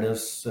the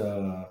riders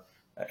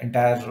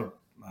entire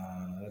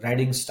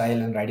riding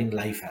style and riding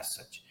life as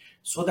such,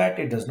 so that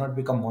it does not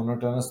become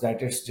monotonous,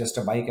 that it's just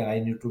a bike and I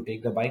need to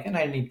take the bike and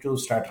I need to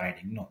start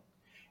riding. No,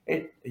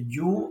 it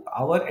you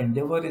our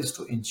endeavor is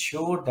to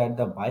ensure that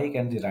the bike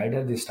and the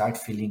rider, they start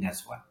feeling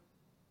as one.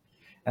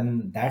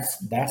 And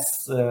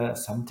that's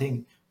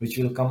something which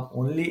will come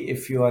only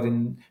if you are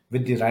in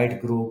with the right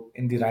group,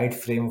 in the right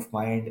frame of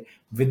mind,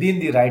 within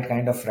the right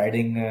kind of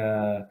riding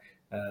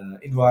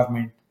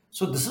environment.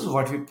 So this is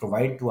what we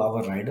provide to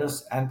our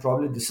riders, and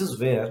probably this is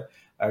where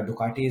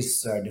Ducati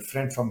is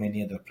different from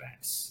many other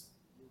brands.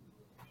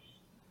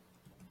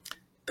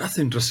 That's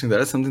interesting.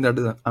 That is something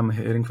that I'm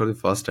hearing for the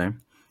first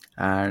time.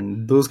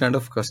 And those kind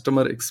of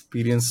customer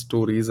experience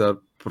stories are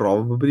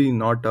probably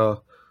not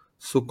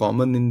so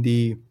common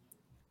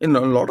in a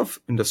lot of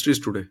industries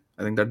today.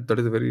 I think that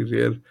is a very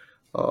rare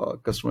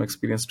customer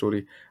experience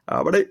story.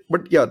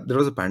 But yeah, there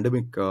was a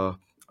pandemic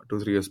 2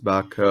 3 years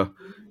back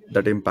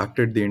that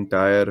impacted the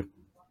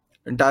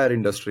entire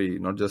industry,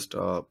 not just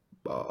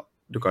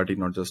Ducati,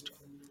 not just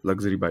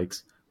luxury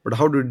bikes. But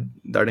how did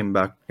that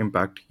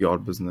impact your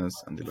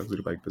business and the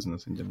luxury bike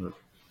business in general?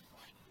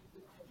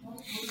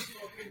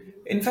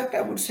 In fact,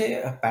 I would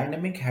say a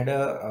pandemic had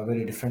a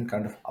very different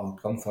kind of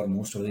outcome for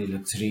most of the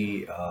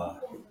luxury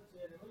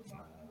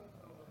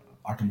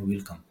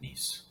automobile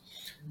companies.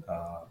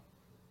 Uh,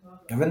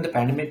 when the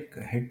pandemic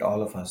hit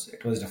all of us,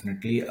 it was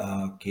definitely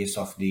a case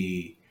of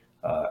the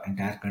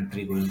entire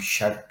country going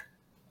shut.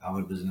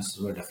 Our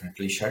businesses were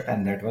definitely shut,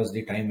 and that was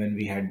the time when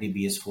we had the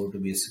BS4 to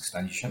BS6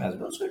 transition as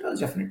well. So it was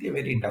definitely a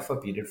very tougher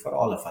period for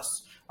all of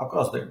us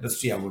across the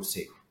industry, I would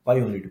say. Why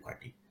only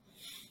Ducati?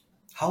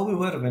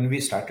 However, when we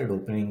started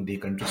opening, the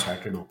country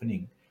started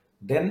opening,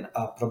 then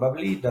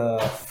probably the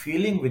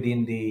feeling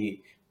within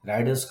the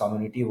riders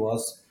community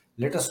was,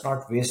 let us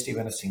not waste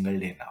even a single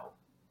day now.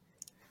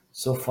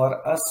 So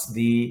for us,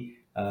 the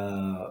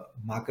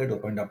market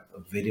opened up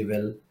very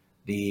well.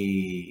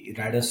 The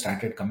riders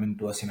started coming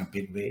to us in a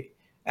big way,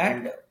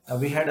 and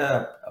we had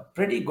a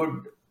pretty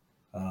good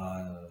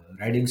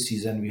riding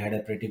season. We had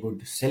a pretty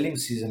good selling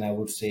season, I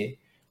would say.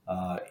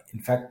 In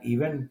fact,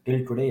 even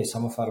till today,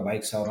 some of our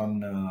bikes are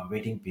on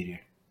waiting period,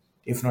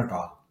 if not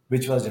all,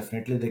 which was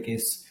definitely the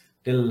case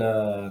till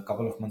a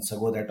couple of months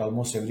ago, that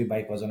almost every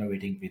bike was on a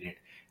waiting period.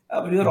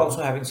 We were Mhm.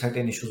 also having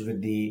certain issues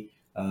with the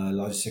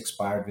logistics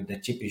part, with the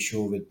chip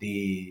issue, with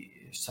the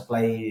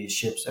supply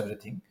ships,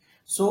 everything.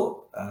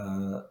 So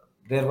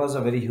there was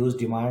a very huge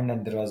demand,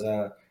 and there was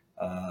a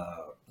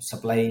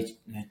supply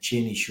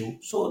chain issue.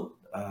 So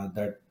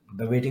that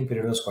the waiting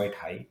period was quite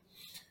high.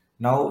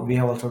 Now we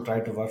have also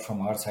tried to work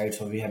from our side,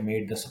 so we have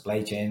made the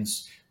supply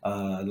chains,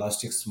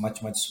 logistics much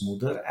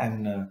smoother,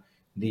 and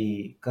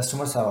the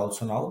customers are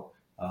also now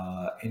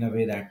in a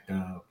way that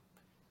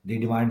the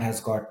demand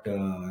has got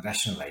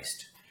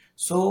rationalized.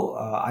 So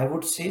I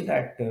would say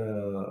that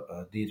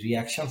the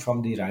reaction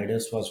from the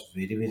riders was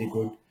very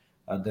good.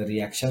 The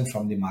reaction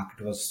from the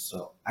market was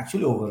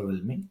actually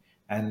overwhelming,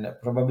 and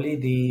probably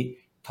the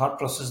thought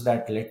process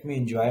that let me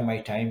enjoy my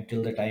time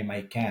till the time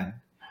I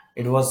can,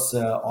 it was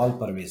all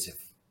pervasive.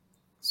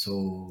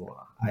 So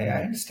I Mhm.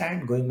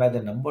 understand, going by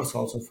the numbers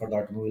also for the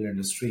automobile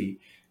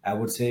industry, I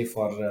would say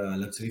for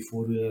luxury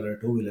four wheeler or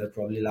two wheeler,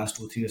 probably last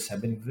 2 3 years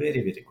have been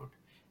very good,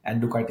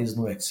 and Ducati is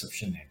no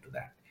exception into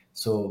that.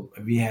 So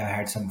we have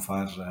had some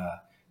far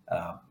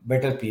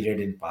better period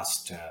in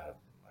past,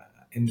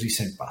 in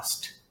recent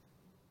past.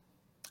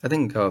 I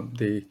think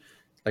the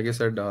like I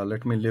said,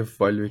 let me live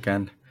while we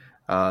can.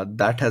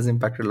 That has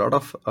impacted a lot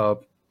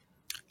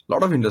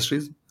of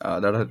industries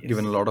that have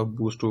given a Yes. lot of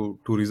boost to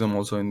tourism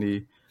also in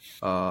the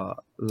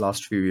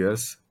last few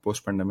years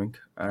post pandemic.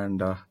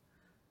 And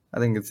I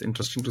think it's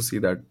interesting to see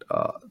that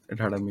it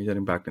had a major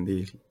impact in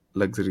the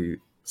luxury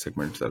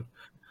segment itself.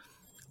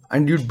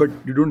 And you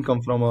don't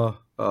come from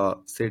a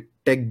say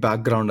tech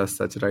background as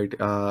such, right?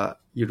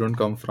 You don't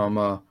come from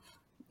a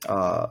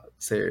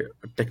say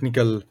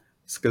technical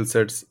skill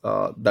sets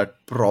that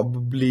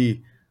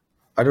probably,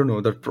 I don't know,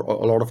 that a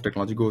lot of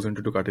technology goes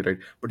into Ducati, right?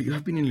 But you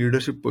have been in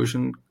leadership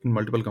position in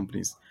multiple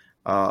companies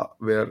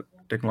where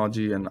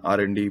technology and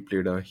R&D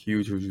played a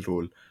huge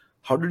role.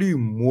 How did you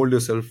mold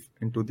yourself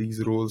into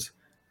these roles,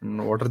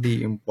 and what are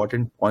the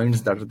important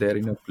points that are there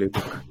in your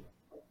playbook?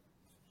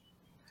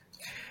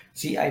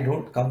 See, I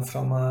don't come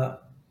from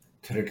a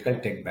theoretical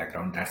tech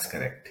background. That's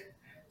correct.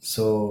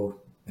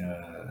 So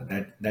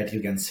that you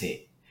can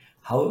say.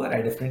 However,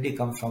 I definitely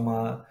come from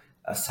a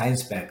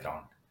science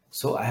background.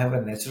 So I have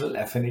a natural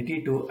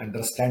affinity to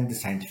understand the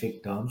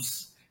scientific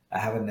terms. I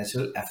have a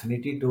natural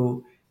affinity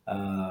to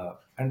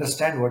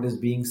understand what is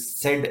being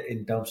said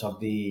in terms of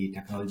the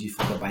technology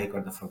for the bike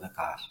or for the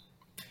car.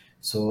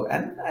 So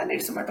and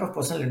it's a matter of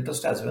personal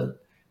interest as well.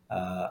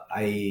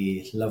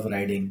 I love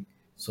riding.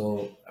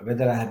 So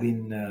whether I have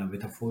been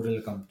with a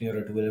four-wheeler company or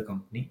a two-wheeler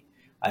company,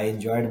 I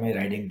enjoyed my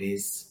riding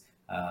days.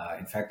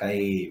 In fact,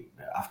 I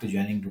after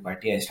joining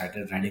Ducati, I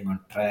started riding on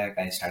track.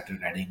 I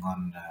started riding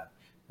on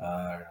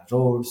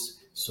roads.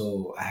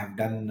 So I have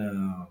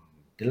done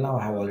till now.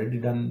 I have already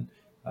done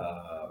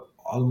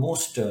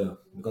almost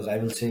because I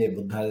will say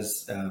Buddha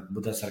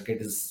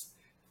circuit is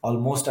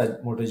almost a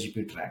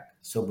MotoGP track.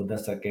 So Buddha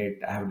circuit,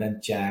 I have done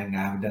Chang, I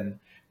have done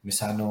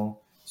Misano.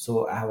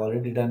 So I have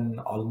already done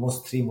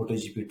almost three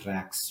MotoGP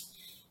tracks.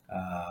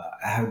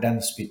 I have done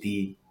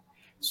Spiti.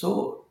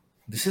 So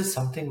this is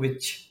something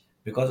which,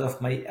 because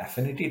of my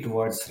affinity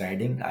towards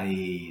riding,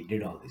 I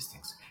did all these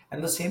things.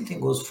 And the same thing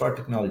goes for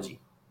technology.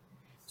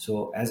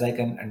 So as I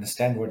can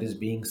understand what is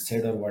being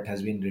said or what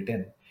has been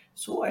written,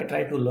 so I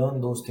try to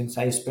learn those things.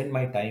 I spend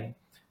my time,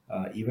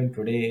 even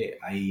today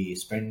I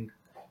spend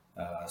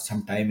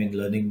some time in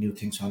learning new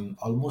things on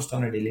almost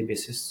on a daily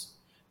basis,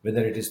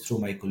 whether it is through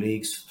my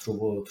colleagues,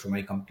 through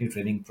my company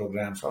training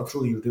programs, or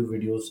through YouTube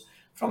videos.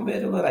 From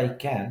wherever I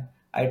can,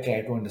 I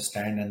try to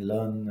understand and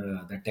learn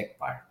the tech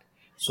part.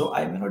 So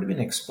I may not be an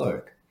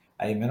expert,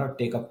 I may not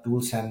take up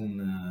tools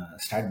and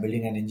start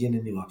building an engine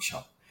in the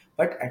workshop,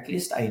 but at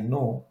least I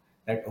know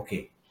that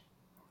okay,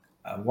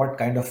 what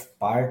kind of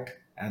part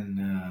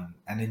an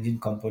engine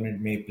component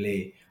may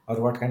play,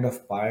 or what kind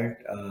of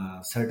part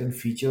certain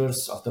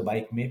features of the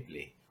bike may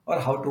play, or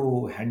how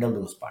to handle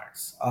those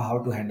parts, or how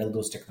to handle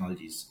those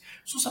technologies.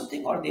 So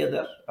something or the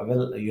other.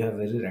 Well, you have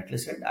very rightly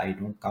said. I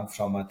don't come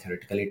from a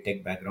theoretically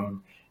tech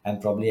background, and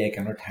probably I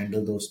cannot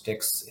handle those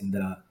techs in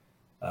the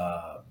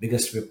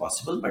biggest way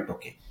possible. But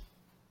okay,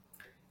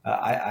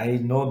 I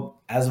know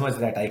as much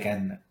that I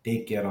can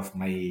take care of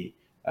my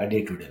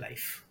day-to-day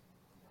life.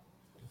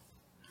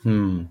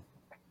 Hmm.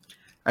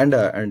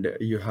 And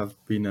you have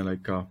been a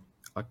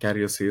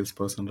career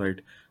salesperson, right?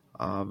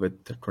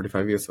 With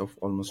 25 years of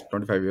almost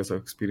 25 years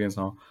of experience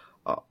now.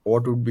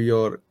 What would be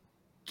your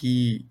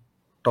key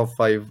top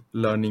five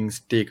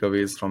learnings,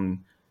 takeaways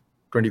from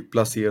 20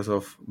 plus years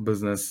of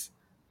business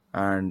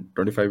and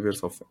 25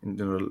 years of in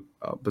general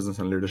business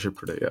and leadership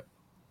today?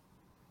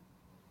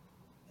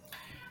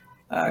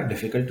 Yeah.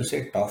 Difficult to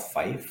say top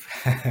five.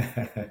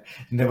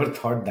 Never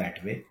thought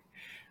that way.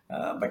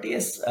 But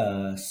yes,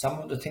 some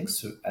of the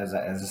things, as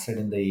I said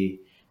in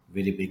the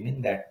very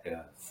beginning, that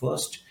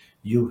first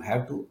you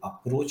have to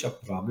approach a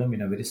problem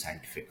in a very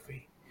scientific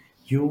way.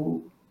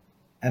 You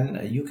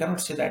you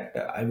cannot say that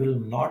I will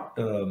not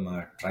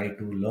try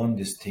to learn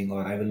this thing,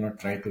 or I will not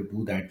try to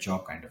do that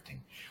job kind of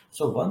thing.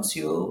 So once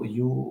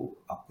you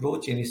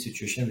approach any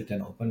situation with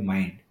an open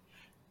mind,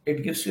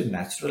 it gives you a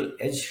natural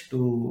edge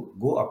to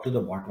go up to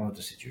the bottom of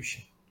the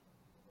situation.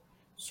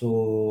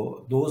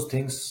 So those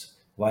things,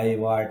 why,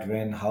 what,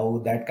 when, how,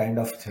 that kind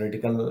of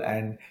theoretical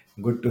and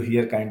good to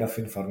hear kind of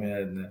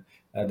information,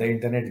 the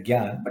internet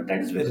gyan, but that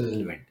is very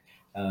relevant.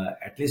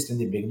 At least in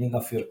the beginning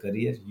of your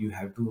career, you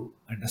have to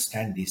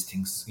understand these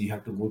things. You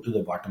have to go to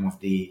the bottom of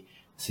the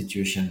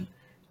situation.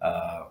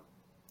 Uh,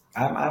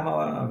 I'm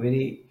a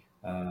very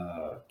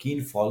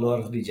keen follower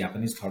of the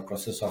Japanese thought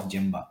process of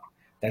Gemba,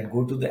 that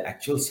go to the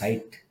actual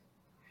site.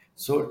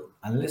 So,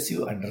 unless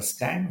you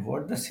understand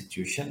what the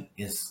situation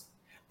is,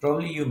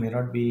 probably you may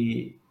not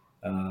be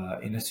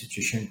in a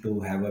situation to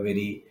have a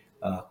very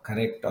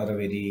correct or a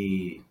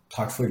very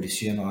thoughtful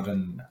decision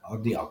or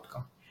the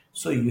outcome.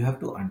 So, you have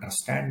to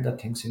understand the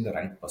things in the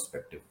right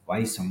perspective.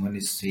 Why someone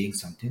is saying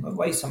something, or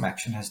why some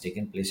action has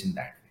taken place in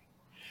that way.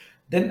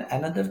 Then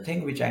another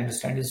thing which I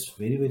understand is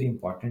very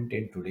important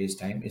in today's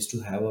time is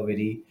to have a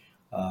very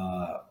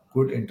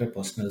good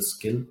interpersonal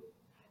skill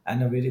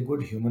and a very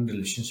good human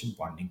relationship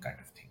bonding kind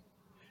of thing.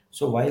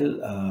 So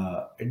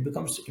while it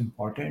becomes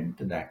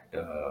important that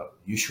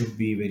you should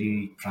be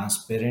very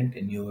transparent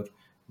in your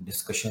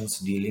discussions,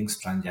 dealings,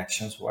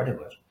 transactions,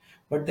 whatever,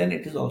 but then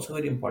it is also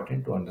very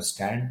important to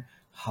understand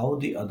how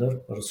the other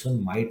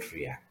person might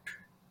react,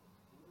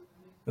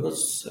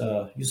 because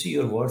you see,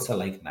 your words are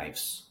like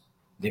knives;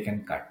 they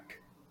can cut.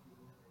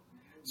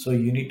 So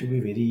you need to be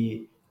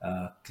very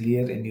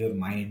clear in your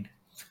mind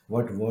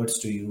what words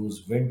to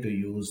use, when to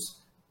use.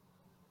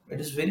 It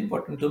is very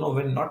important to know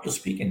when not to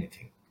speak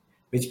anything,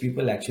 which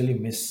people actually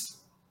miss.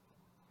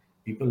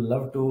 People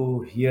love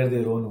to hear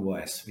their own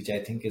voice, which I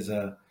think is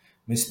a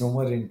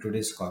misnomer in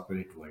today's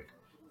corporate world.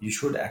 You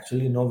should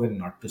actually know when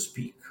not to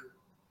speak,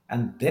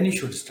 and then you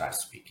should start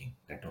speaking.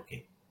 That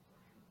okay,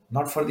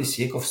 not for the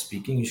sake of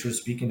speaking, you should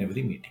speak in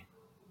every meeting.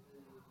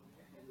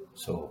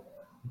 So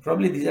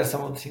probably these are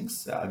some of the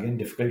things. Again,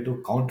 difficult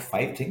to count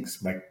five things,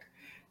 but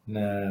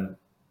uh,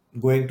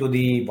 going to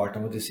the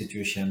bottom of the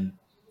situation,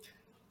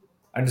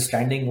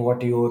 understanding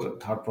what your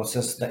thought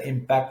process, the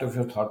impact of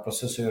your thought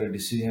process or your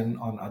decision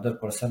on other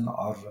person,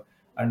 or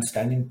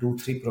understanding two,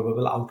 three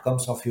probable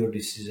outcomes of your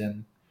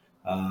decision,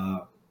 uh,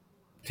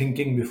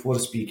 thinking before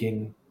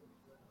speaking.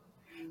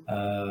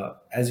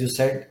 As you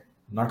said,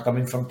 not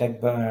coming from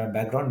tech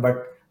background,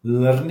 but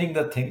learning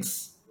the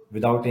things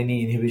without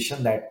any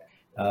inhibition that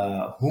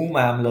whom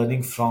I am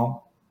learning from,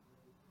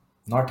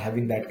 not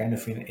having that kind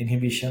of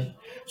inhibition.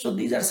 So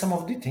these are some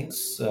of the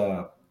things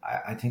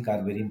I think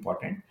are very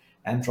important.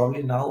 And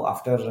probably now,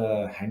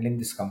 after handling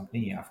this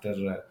company,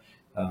 after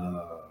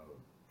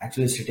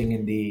actually sitting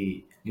in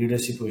the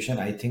leadership position,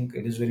 I think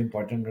it is very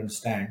important to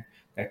understand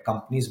that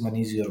company's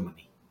money is your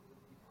money.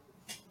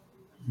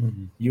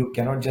 You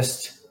cannot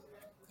just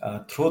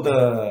throw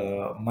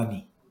the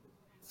money.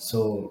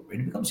 So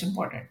it becomes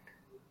important.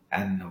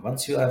 And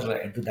once you are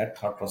into that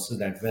thought process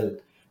that, well,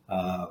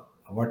 uh,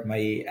 what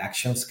my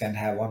actions can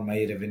have on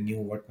my revenue,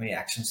 what my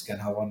actions can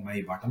have on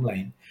my bottom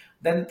line,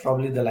 then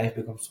probably the life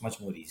becomes much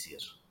more easier.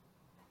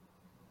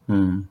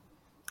 Hmm.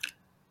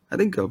 I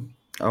think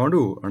I want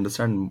to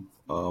understand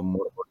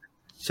more about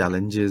the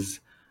challenges,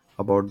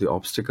 about the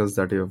obstacles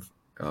that you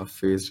have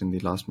faced in the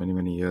last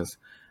many years,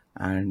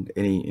 and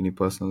any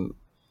personal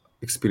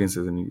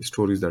experiences, any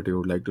stories that you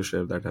would like to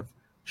share that have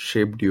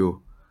shaped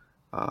you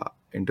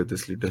into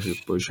this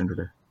leadership position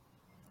today.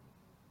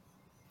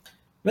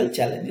 Well,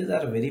 challenges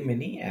are very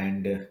many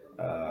and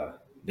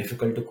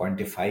difficult to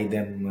quantify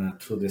them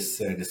through this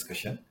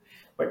discussion.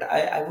 But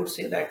I would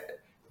say that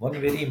one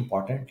very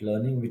important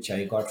learning which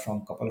I got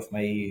from a couple of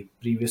my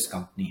previous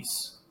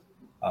companies,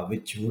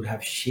 which would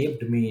have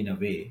shaped me in a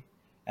way.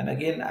 And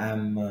again,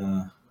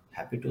 I'm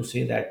happy to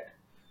say that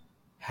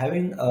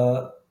having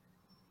a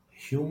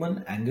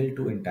human angle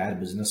to entire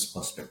business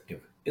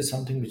perspective is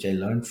something which I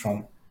learned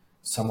from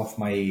some of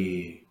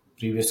my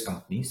previous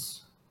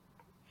companies,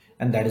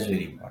 and that is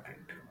very important.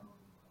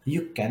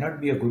 You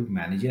cannot be a good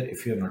manager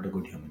if you're not a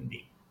good human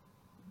being.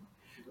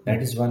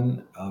 That is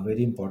one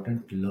very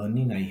important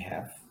learning I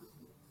have.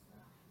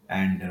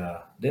 And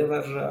there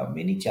were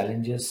many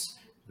challenges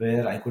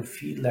where I could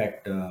feel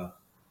that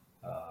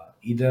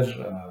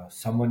either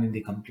someone in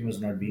the company was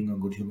not being a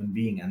good human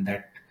being, and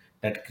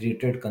that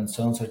created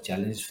concerns or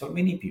challenges for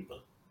many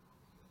people.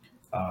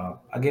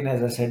 Again,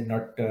 as I said,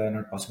 not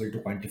possible to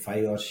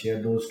quantify or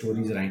share those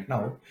stories right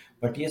now.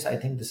 But yes, I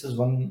think this is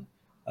one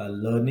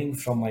learning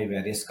from my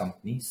various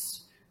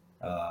companies,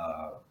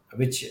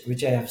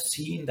 which I have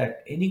seen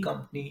that any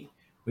company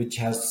which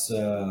has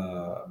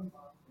a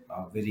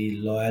very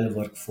loyal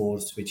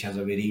workforce, which has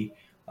a very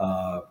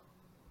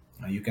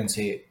you can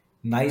say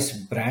nice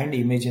brand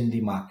image in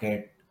the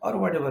market or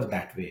whatever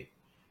that way,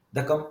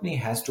 the company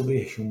has to be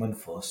a human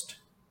first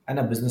and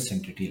a business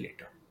entity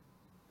later.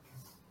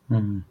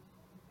 Hmm.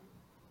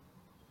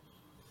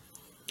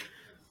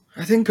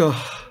 I think on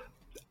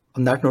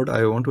that note,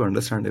 I want to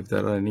understand if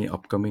there are any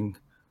upcoming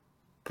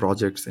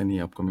projects, any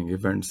upcoming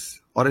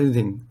events, or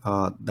anything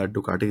that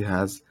Ducati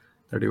has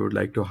that you would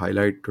like to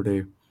highlight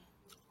today,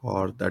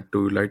 or that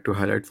you would like to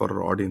highlight for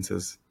our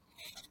audiences.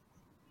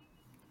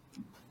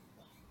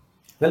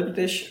 Well,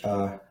 Pritesh,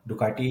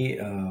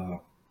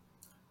 Ducati,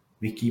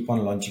 we keep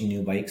on launching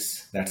new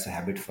bikes. That's a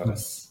habit for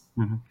us.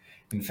 Mhm.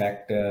 In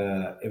fact,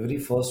 every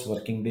first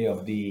working day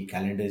of the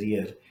calendar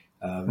year,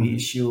 we Mhm.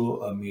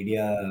 issue a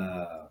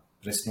media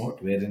press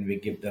note wherein we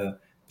give the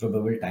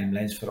probable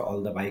timelines for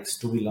all the bikes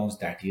to be launched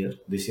that year.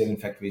 This year, in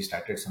fact, we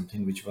started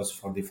something which was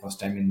for the first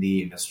time in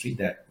the industry,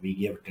 that we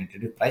gave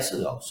tentative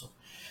prices also.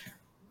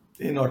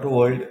 In auto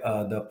world,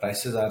 the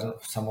prices are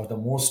some of the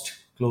most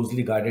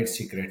closely guarded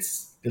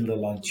secrets till the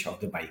launch of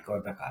the bike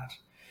or the car.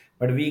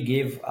 But we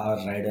gave our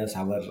riders,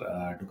 our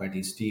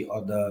Ducatisti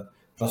or the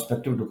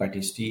prospective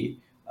Ducatisti,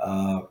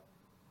 a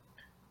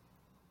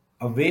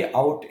way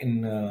out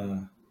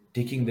in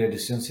taking their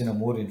decisions in a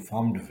more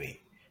informed way.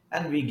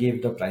 And we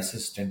gave the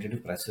prices,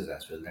 tentative prices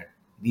as well, that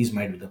these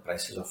might be the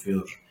prices of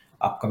your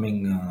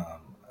upcoming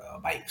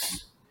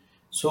bikes.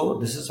 So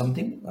this is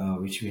something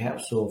which we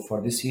have. So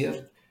for this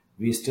year,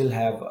 we still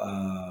have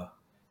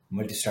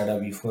Multistrada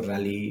V4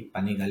 Rally,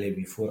 Panigale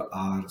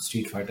V4R,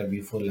 Street Fighter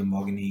V4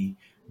 Lamborghini,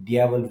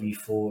 Diavel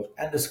V4,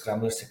 and the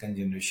Scrambler second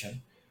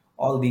generation.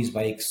 All these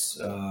bikes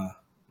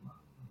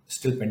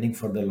still pending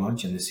for the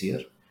launch in this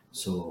year.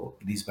 So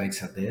these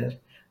bikes are there.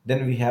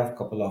 Then we have a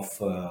couple of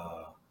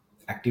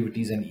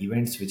activities and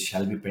events which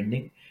shall be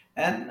pending,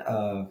 and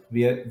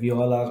we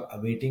all are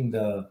awaiting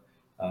the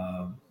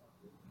uh,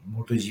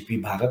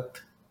 MotoGP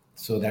Bharat.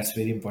 So that's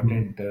very Mhm.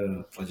 important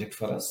project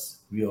for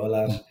us. We all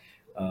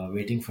are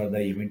waiting for the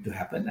event to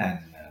happen,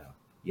 and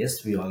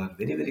yes, we all are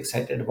very very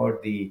excited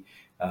about the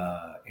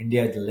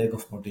India the leg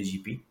of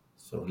MotoGP.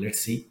 So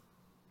let's see.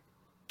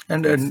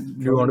 Yes, And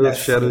do you want probably to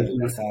share a little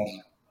bit? that's our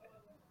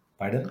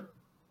pardon.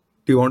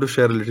 Do you want to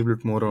share a little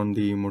bit more on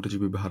the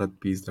MotoGP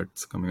Bharat piece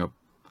that's coming up?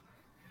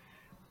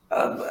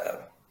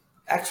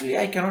 Actually,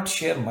 I cannot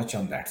share much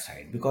on that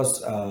side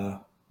because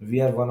we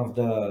are one of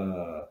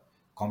the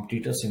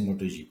competitors in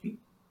MotoGP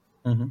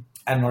Mm-hmm.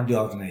 and not the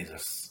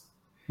organizers.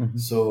 Mm-hmm.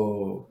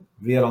 So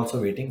we are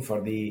also waiting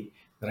for the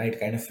right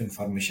kind of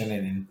information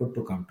and input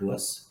to come to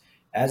us.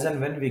 As and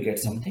when we get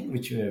something,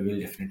 which we will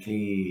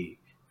definitely,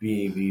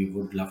 we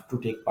would love to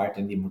take part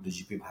in the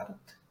MotoGP Bharat.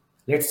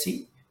 Let's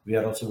see. We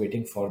are also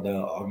waiting for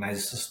the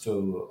organizers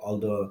to all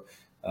the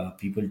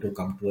people to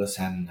come to us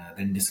and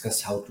then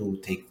discuss how to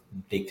take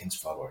things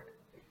forward.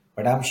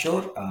 But I'm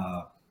sure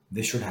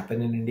this should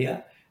happen in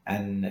India,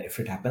 and if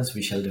it happens,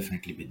 we shall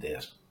definitely be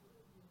there.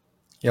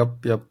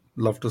 Yep, yep.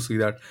 Love to see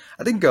that.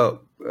 I think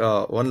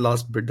one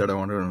last bit that I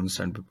wanted to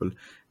understand, people,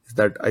 is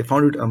that I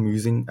found it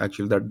amusing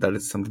actually that that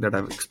is something that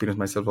I've experienced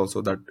myself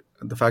also. That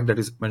the fact that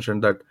is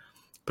mentioned that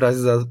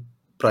prices are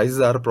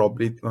prices are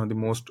probably one of the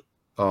most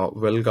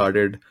well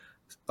guarded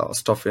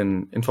stuff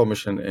in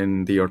information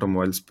in the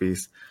automobile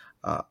space.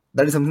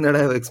 That is something that I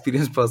have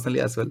experienced personally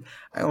as well.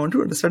 I want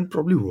to understand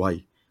probably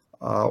why.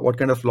 What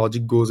kind of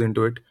logic goes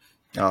into it?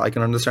 I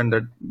can understand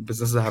that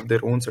businesses have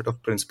their own set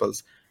of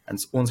principles and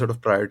own set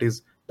of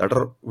priorities that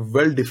are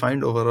well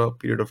defined over a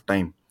period of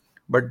time.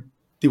 But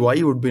the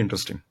why would be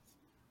interesting.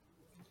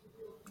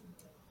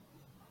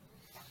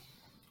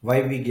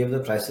 Why we gave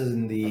the prices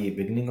in the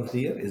beginning of the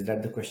year? Is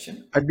that the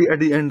question? At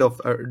the end of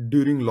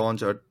during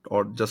launch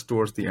or just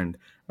towards the end,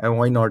 and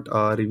why not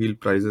reveal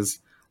prices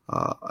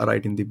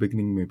right in the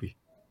beginning maybe?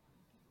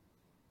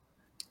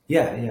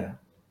 Yeah, yeah.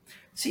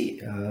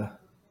 See,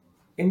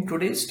 in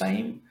today's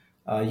time,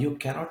 you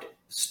cannot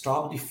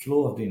stop the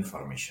flow of the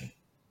information.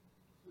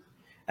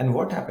 And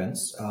what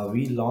happens?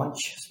 We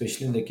launch,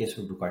 especially in the case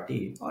of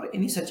Ducati or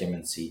any such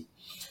MNC,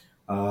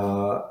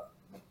 uh,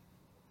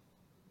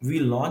 we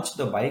launch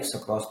the bikes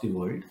across the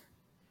world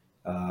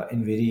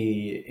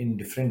in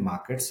different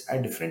markets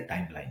at different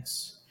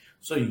timelines.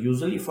 So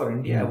usually for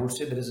India, I Mm. would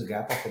say there is a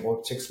gap of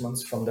about 6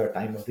 months from the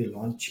time of the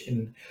launch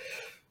in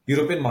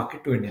European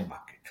market to Indian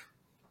market.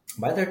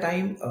 By the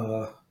time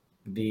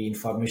the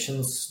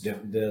information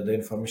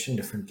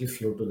definitely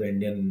flow to the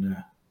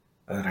Indian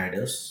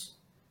riders,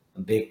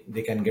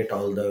 they can get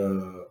all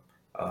the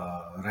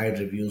ride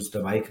reviews,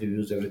 the bike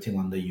reviews, everything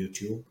on the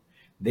YouTube.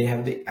 They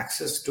have the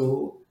access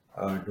to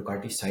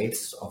Ducati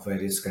sites of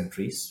various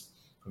countries,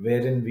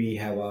 wherein we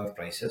have our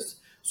prices,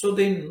 so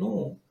they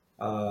know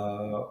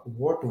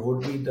what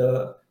would be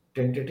the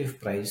tentative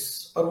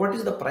price or what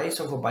is the price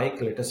of a bike,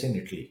 let us say in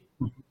Italy,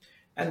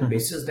 and Mhm.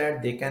 basis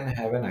that they can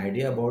have an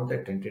idea about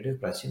the tentative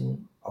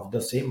pricing of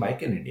the same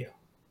bike in India.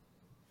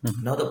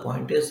 Mhm. Now the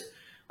point is,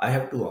 I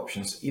have two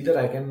options. Either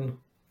I can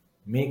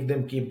make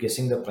them keep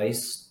guessing the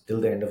price till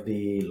the end of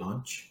the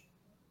launch,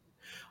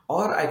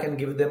 or I can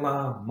give them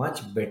a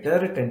much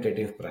better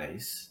tentative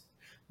price,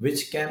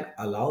 which can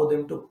allow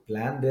them to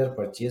plan their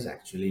purchase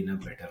actually in a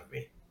better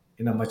way,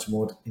 in a much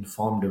more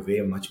informed way,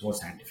 a much more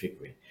scientific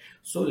way.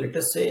 So let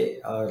us say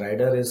a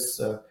rider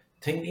is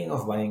thinking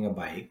of buying a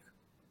bike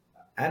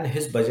and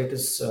his budget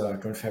is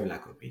 25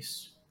 lakh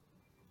rupees.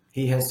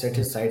 He has set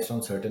his sights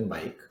on certain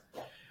bike.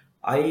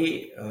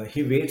 I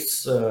He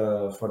waits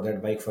for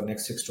that bike for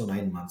next 6 to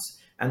 9 months,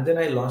 and then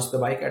I launch the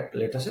bike at,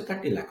 let us say,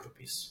 30 lakh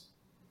rupees.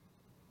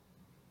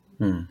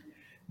 Mm.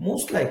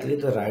 Most likely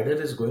the rider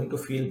is going to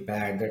feel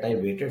bad that I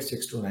waited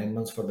 6 to 9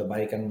 months for the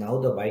bike and now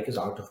the bike is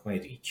out of my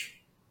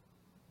reach.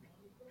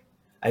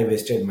 I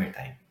wasted my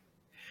time.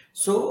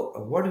 So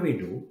what we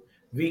do,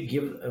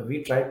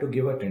 we try to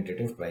give a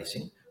tentative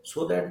pricing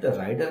so that the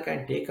rider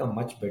can take a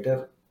much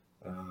better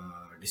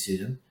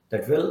decision.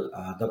 That well,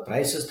 the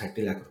price is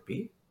 30 lakh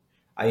rupee.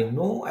 I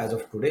know as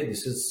of today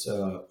this is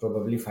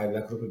probably 5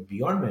 lakh rupee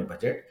beyond my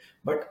budget,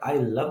 but I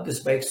love this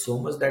bike so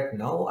much that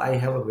now I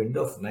have a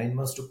window of 9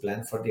 months to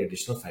plan for the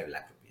additional 5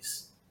 lakh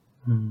rupees.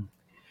 Mm.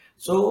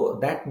 So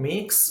that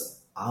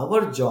makes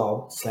our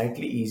job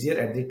slightly easier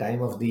at the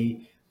time of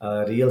the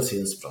real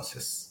sales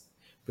process,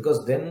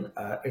 because then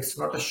it's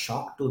not a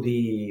shock to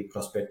the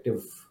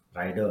prospective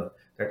rider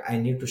that I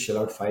need to shell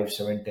out 5,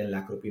 7, 10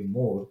 lakh rupee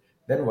more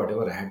than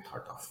whatever I had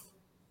thought of.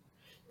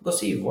 Because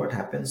see what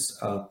happens,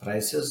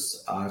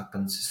 prices are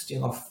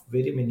consisting of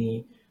very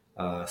many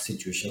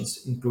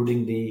situations,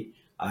 including the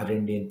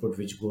R&D input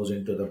which goes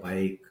into the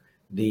bike,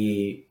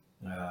 the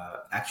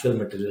actual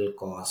material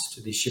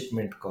cost, the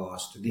shipment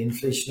cost, the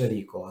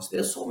inflationary cost.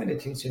 There are so many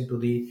things into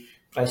the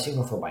pricing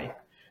of a bike.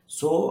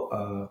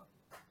 So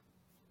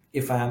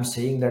if I am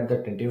saying that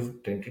the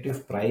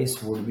tentative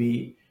price would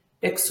be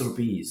X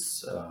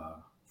rupees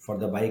for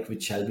the bike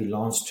which shall be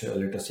launched,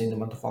 let us say in the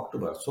month of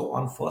October. So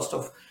on first,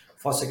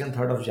 second,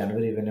 third of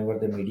January, whenever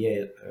the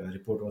media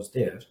report was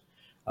there,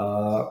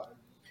 uh,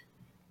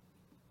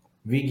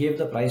 We gave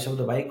the price of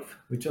the bike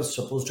which was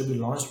supposed to be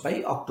launched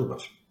by October,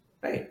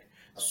 right?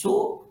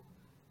 So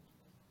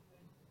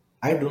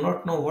I do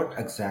not know what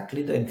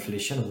exactly the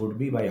inflation would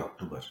be by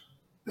October.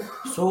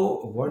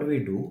 So what we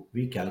do,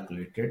 we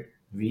calculated,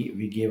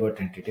 we gave a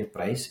tentative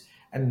price,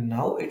 and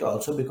now it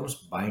also becomes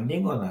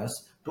binding on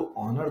us to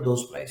honor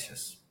those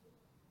prices.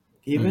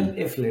 Even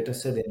if let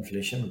us say the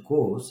inflation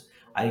goes,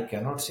 I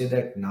cannot say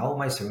that now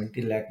my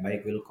 70 lakh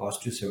bike will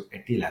cost you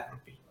 80 lakh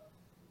rupee.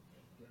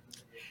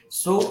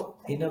 So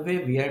in a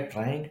way, we are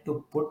trying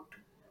to put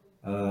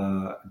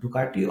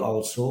Ducati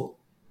also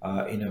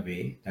in a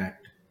way that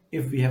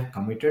if we have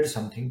committed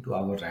something to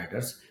our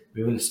riders,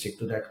 we will stick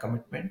to that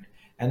commitment.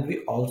 And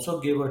we also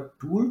give a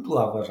tool to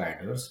our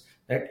riders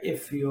that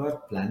if you are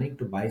planning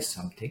to buy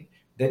something,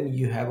 then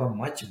you have a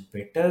much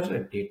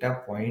better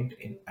data point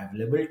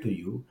available to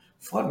you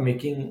for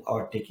making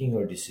or taking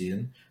your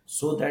decision,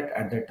 so that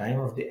at the time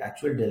of the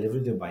actual delivery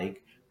of the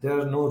bike, there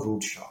are no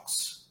root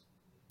shocks.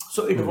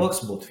 So it Hmm. works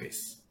both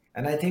ways,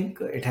 and I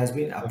think it has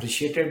been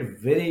appreciated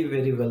very,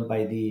 very well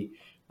by the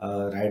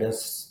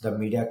riders, the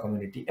media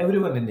community,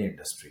 everyone in the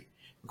industry,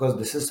 because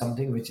this is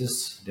something which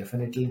is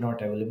definitely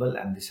not available,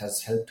 and this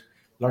has helped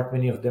lot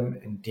many of them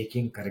in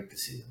taking correct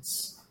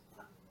decisions.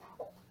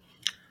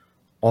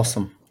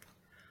 Awesome.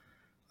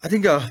 I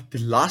think the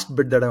last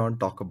bit that I want to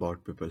talk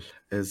about, people,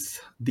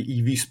 is the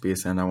EV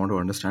space, and I want to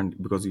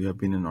understand, because you have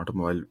been an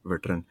automobile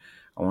veteran.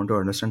 I want to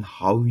understand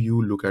how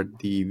you look at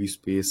the EV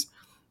space,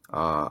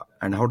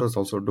 and how does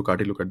also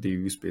Ducati look at the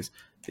EV space.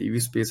 The EV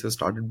space has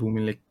started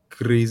booming like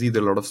crazy.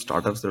 There are a lot of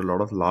startups. There are a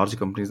lot of large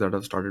companies that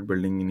have started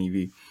building in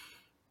EV.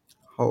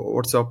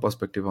 What's your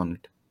perspective on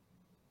it?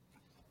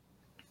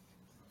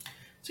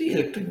 See,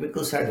 electric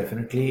vehicles are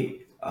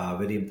definitely a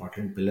very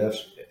important pillar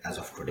as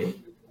of today.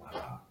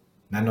 Uh,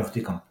 None of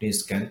the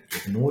companies can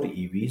ignore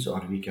EVs,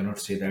 or we cannot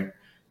say that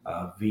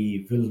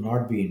we will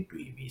not be into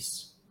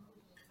EVs.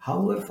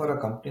 However, for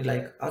a company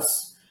like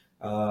us,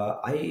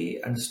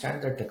 I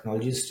understand that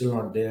technology is still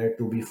not there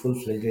to be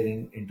full-fledged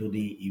into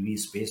the EV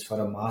space for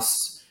a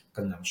mass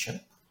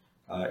consumption.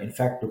 In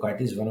fact,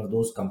 Ducati is one of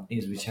those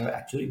companies which have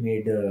actually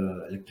made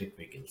electric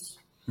vehicles.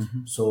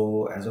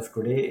 So as of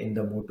today, in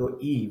the Moto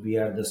E, we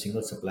are the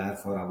single supplier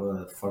for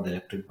the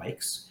electric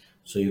bikes.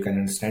 So you can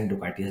understand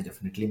Ducati has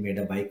definitely made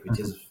a bike which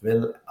is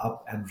well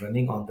up and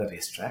running on the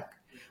racetrack.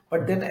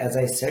 But then, as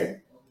I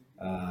said,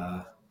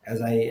 uh,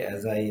 as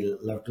I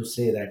love to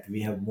say that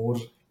we have more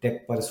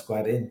tech per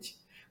square inch,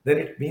 then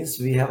it means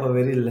we have a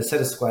very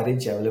lesser square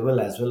inch available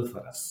as well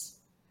for us.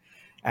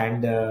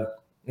 And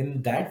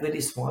in that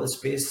very small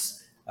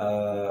space,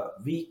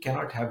 we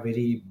cannot have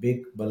very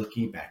big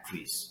bulky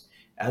batteries.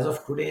 As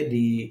of today,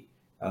 the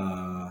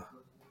uh,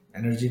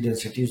 energy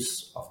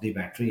densities of the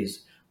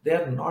batteries, they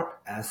are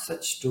not as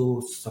such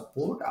to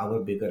support our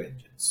bigger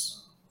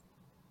engines.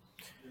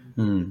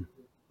 Hmm.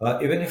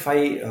 Even if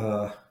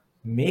I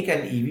make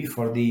an EV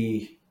for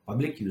the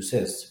public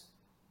uses,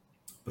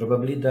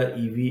 probably the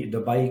EV,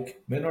 the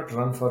bike may not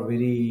run for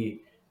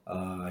very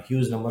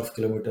huge number of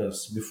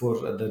kilometers before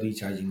the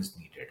recharging is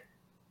needed.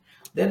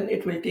 Then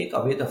it will take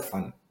away the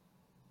fun,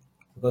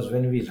 because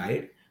when we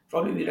ride,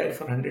 probably we ride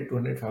for 100,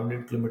 200,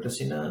 500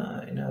 kilometers in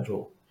a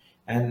row.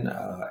 And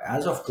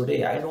as of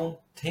today, I don't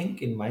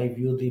think, in my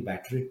view, the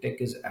battery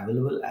tech is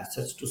available as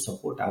such to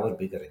support our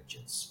bigger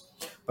engines.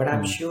 But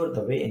I'm Hmm. sure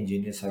the way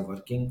engineers are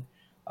working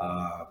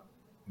uh,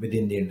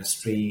 within the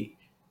industry,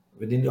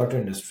 within the auto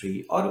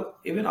industry, or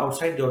even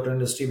outside the auto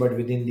industry, but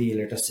within the,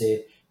 let us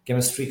say,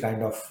 chemistry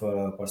kind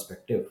of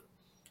perspective,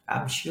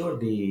 I'm sure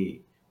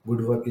the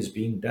good work is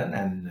being done,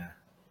 and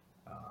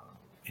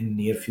in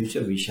near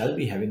future we shall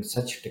be having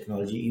such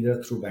technology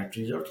either through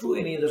batteries or through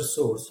any other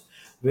source,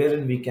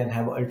 wherein we can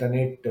have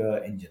alternate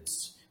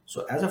engines.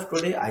 So as of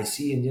today,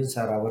 IC engines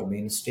are our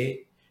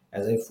mainstay.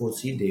 As I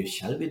foresee, they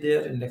shall be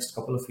there in next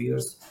couple of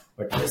years.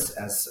 But yes,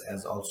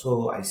 as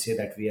also I say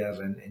that we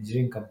are an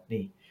engineering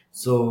company,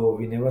 so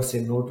we never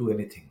say no to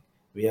anything.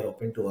 We are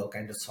open to all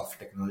kinds of soft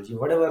technology,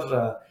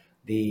 whatever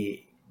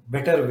the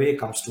better way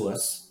comes to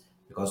us,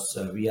 because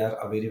we are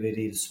a very,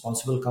 very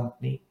responsible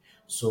company.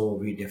 So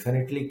we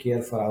definitely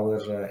care for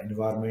our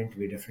environment.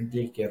 We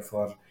definitely care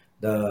for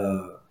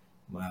the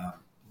uh,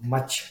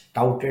 much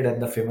touted and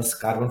the famous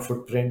carbon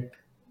footprint.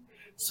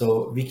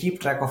 So we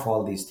keep track of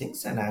all these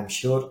things, and I'm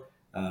sure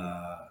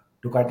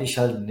Ducati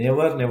shall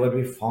never, never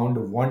be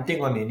found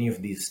wanting on any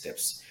of these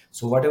steps.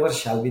 So whatever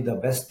shall be the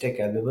best tech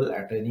available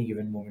at any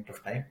given moment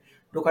of time,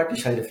 Ducati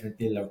shall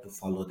definitely love to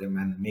follow them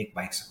and make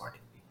bikes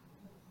accordingly.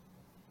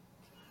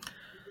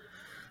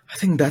 I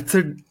think that's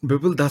it,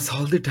 Bipul. That's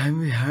all the time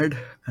we had,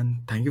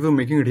 and thank you for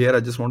making it here. I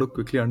just want to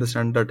quickly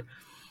understand that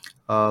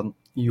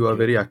you Thank are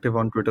you. very active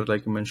on Twitter,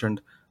 like you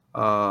mentioned.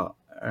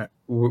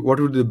 What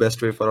would be the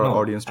best way for our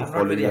No, audience to I'm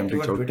not follow very you and active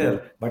reach on out to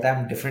you? Twitter, but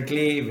I'm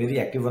definitely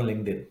very active on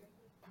LinkedIn.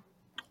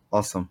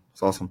 Awesome,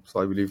 it's awesome. So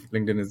I believe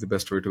LinkedIn is the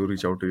best way to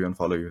reach out to you and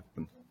follow you.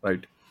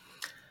 Right.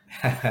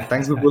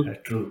 Thanks, Bipul.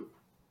 True.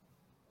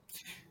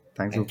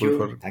 Thanks, Thank Bipul,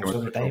 for you. coming Thanks on for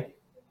the the show. time.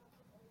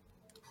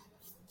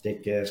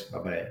 Take care. Bye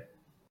bye.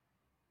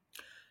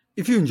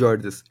 If you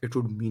enjoyed this, it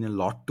would mean a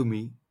lot to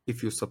me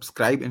if you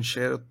subscribe and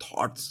share your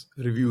thoughts,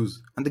 reviews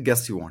and the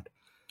guests you want.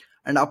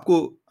 And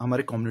आपको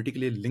हमारे community के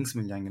लिए links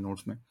मिल जाएंगे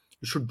notes में.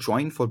 You should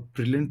join for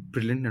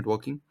brilliant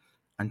networking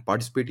and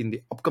participate in the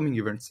upcoming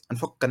events and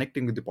for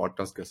connecting with the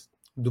podcast guest.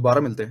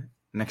 दोबारा मिलते हैं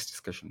next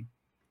discussion.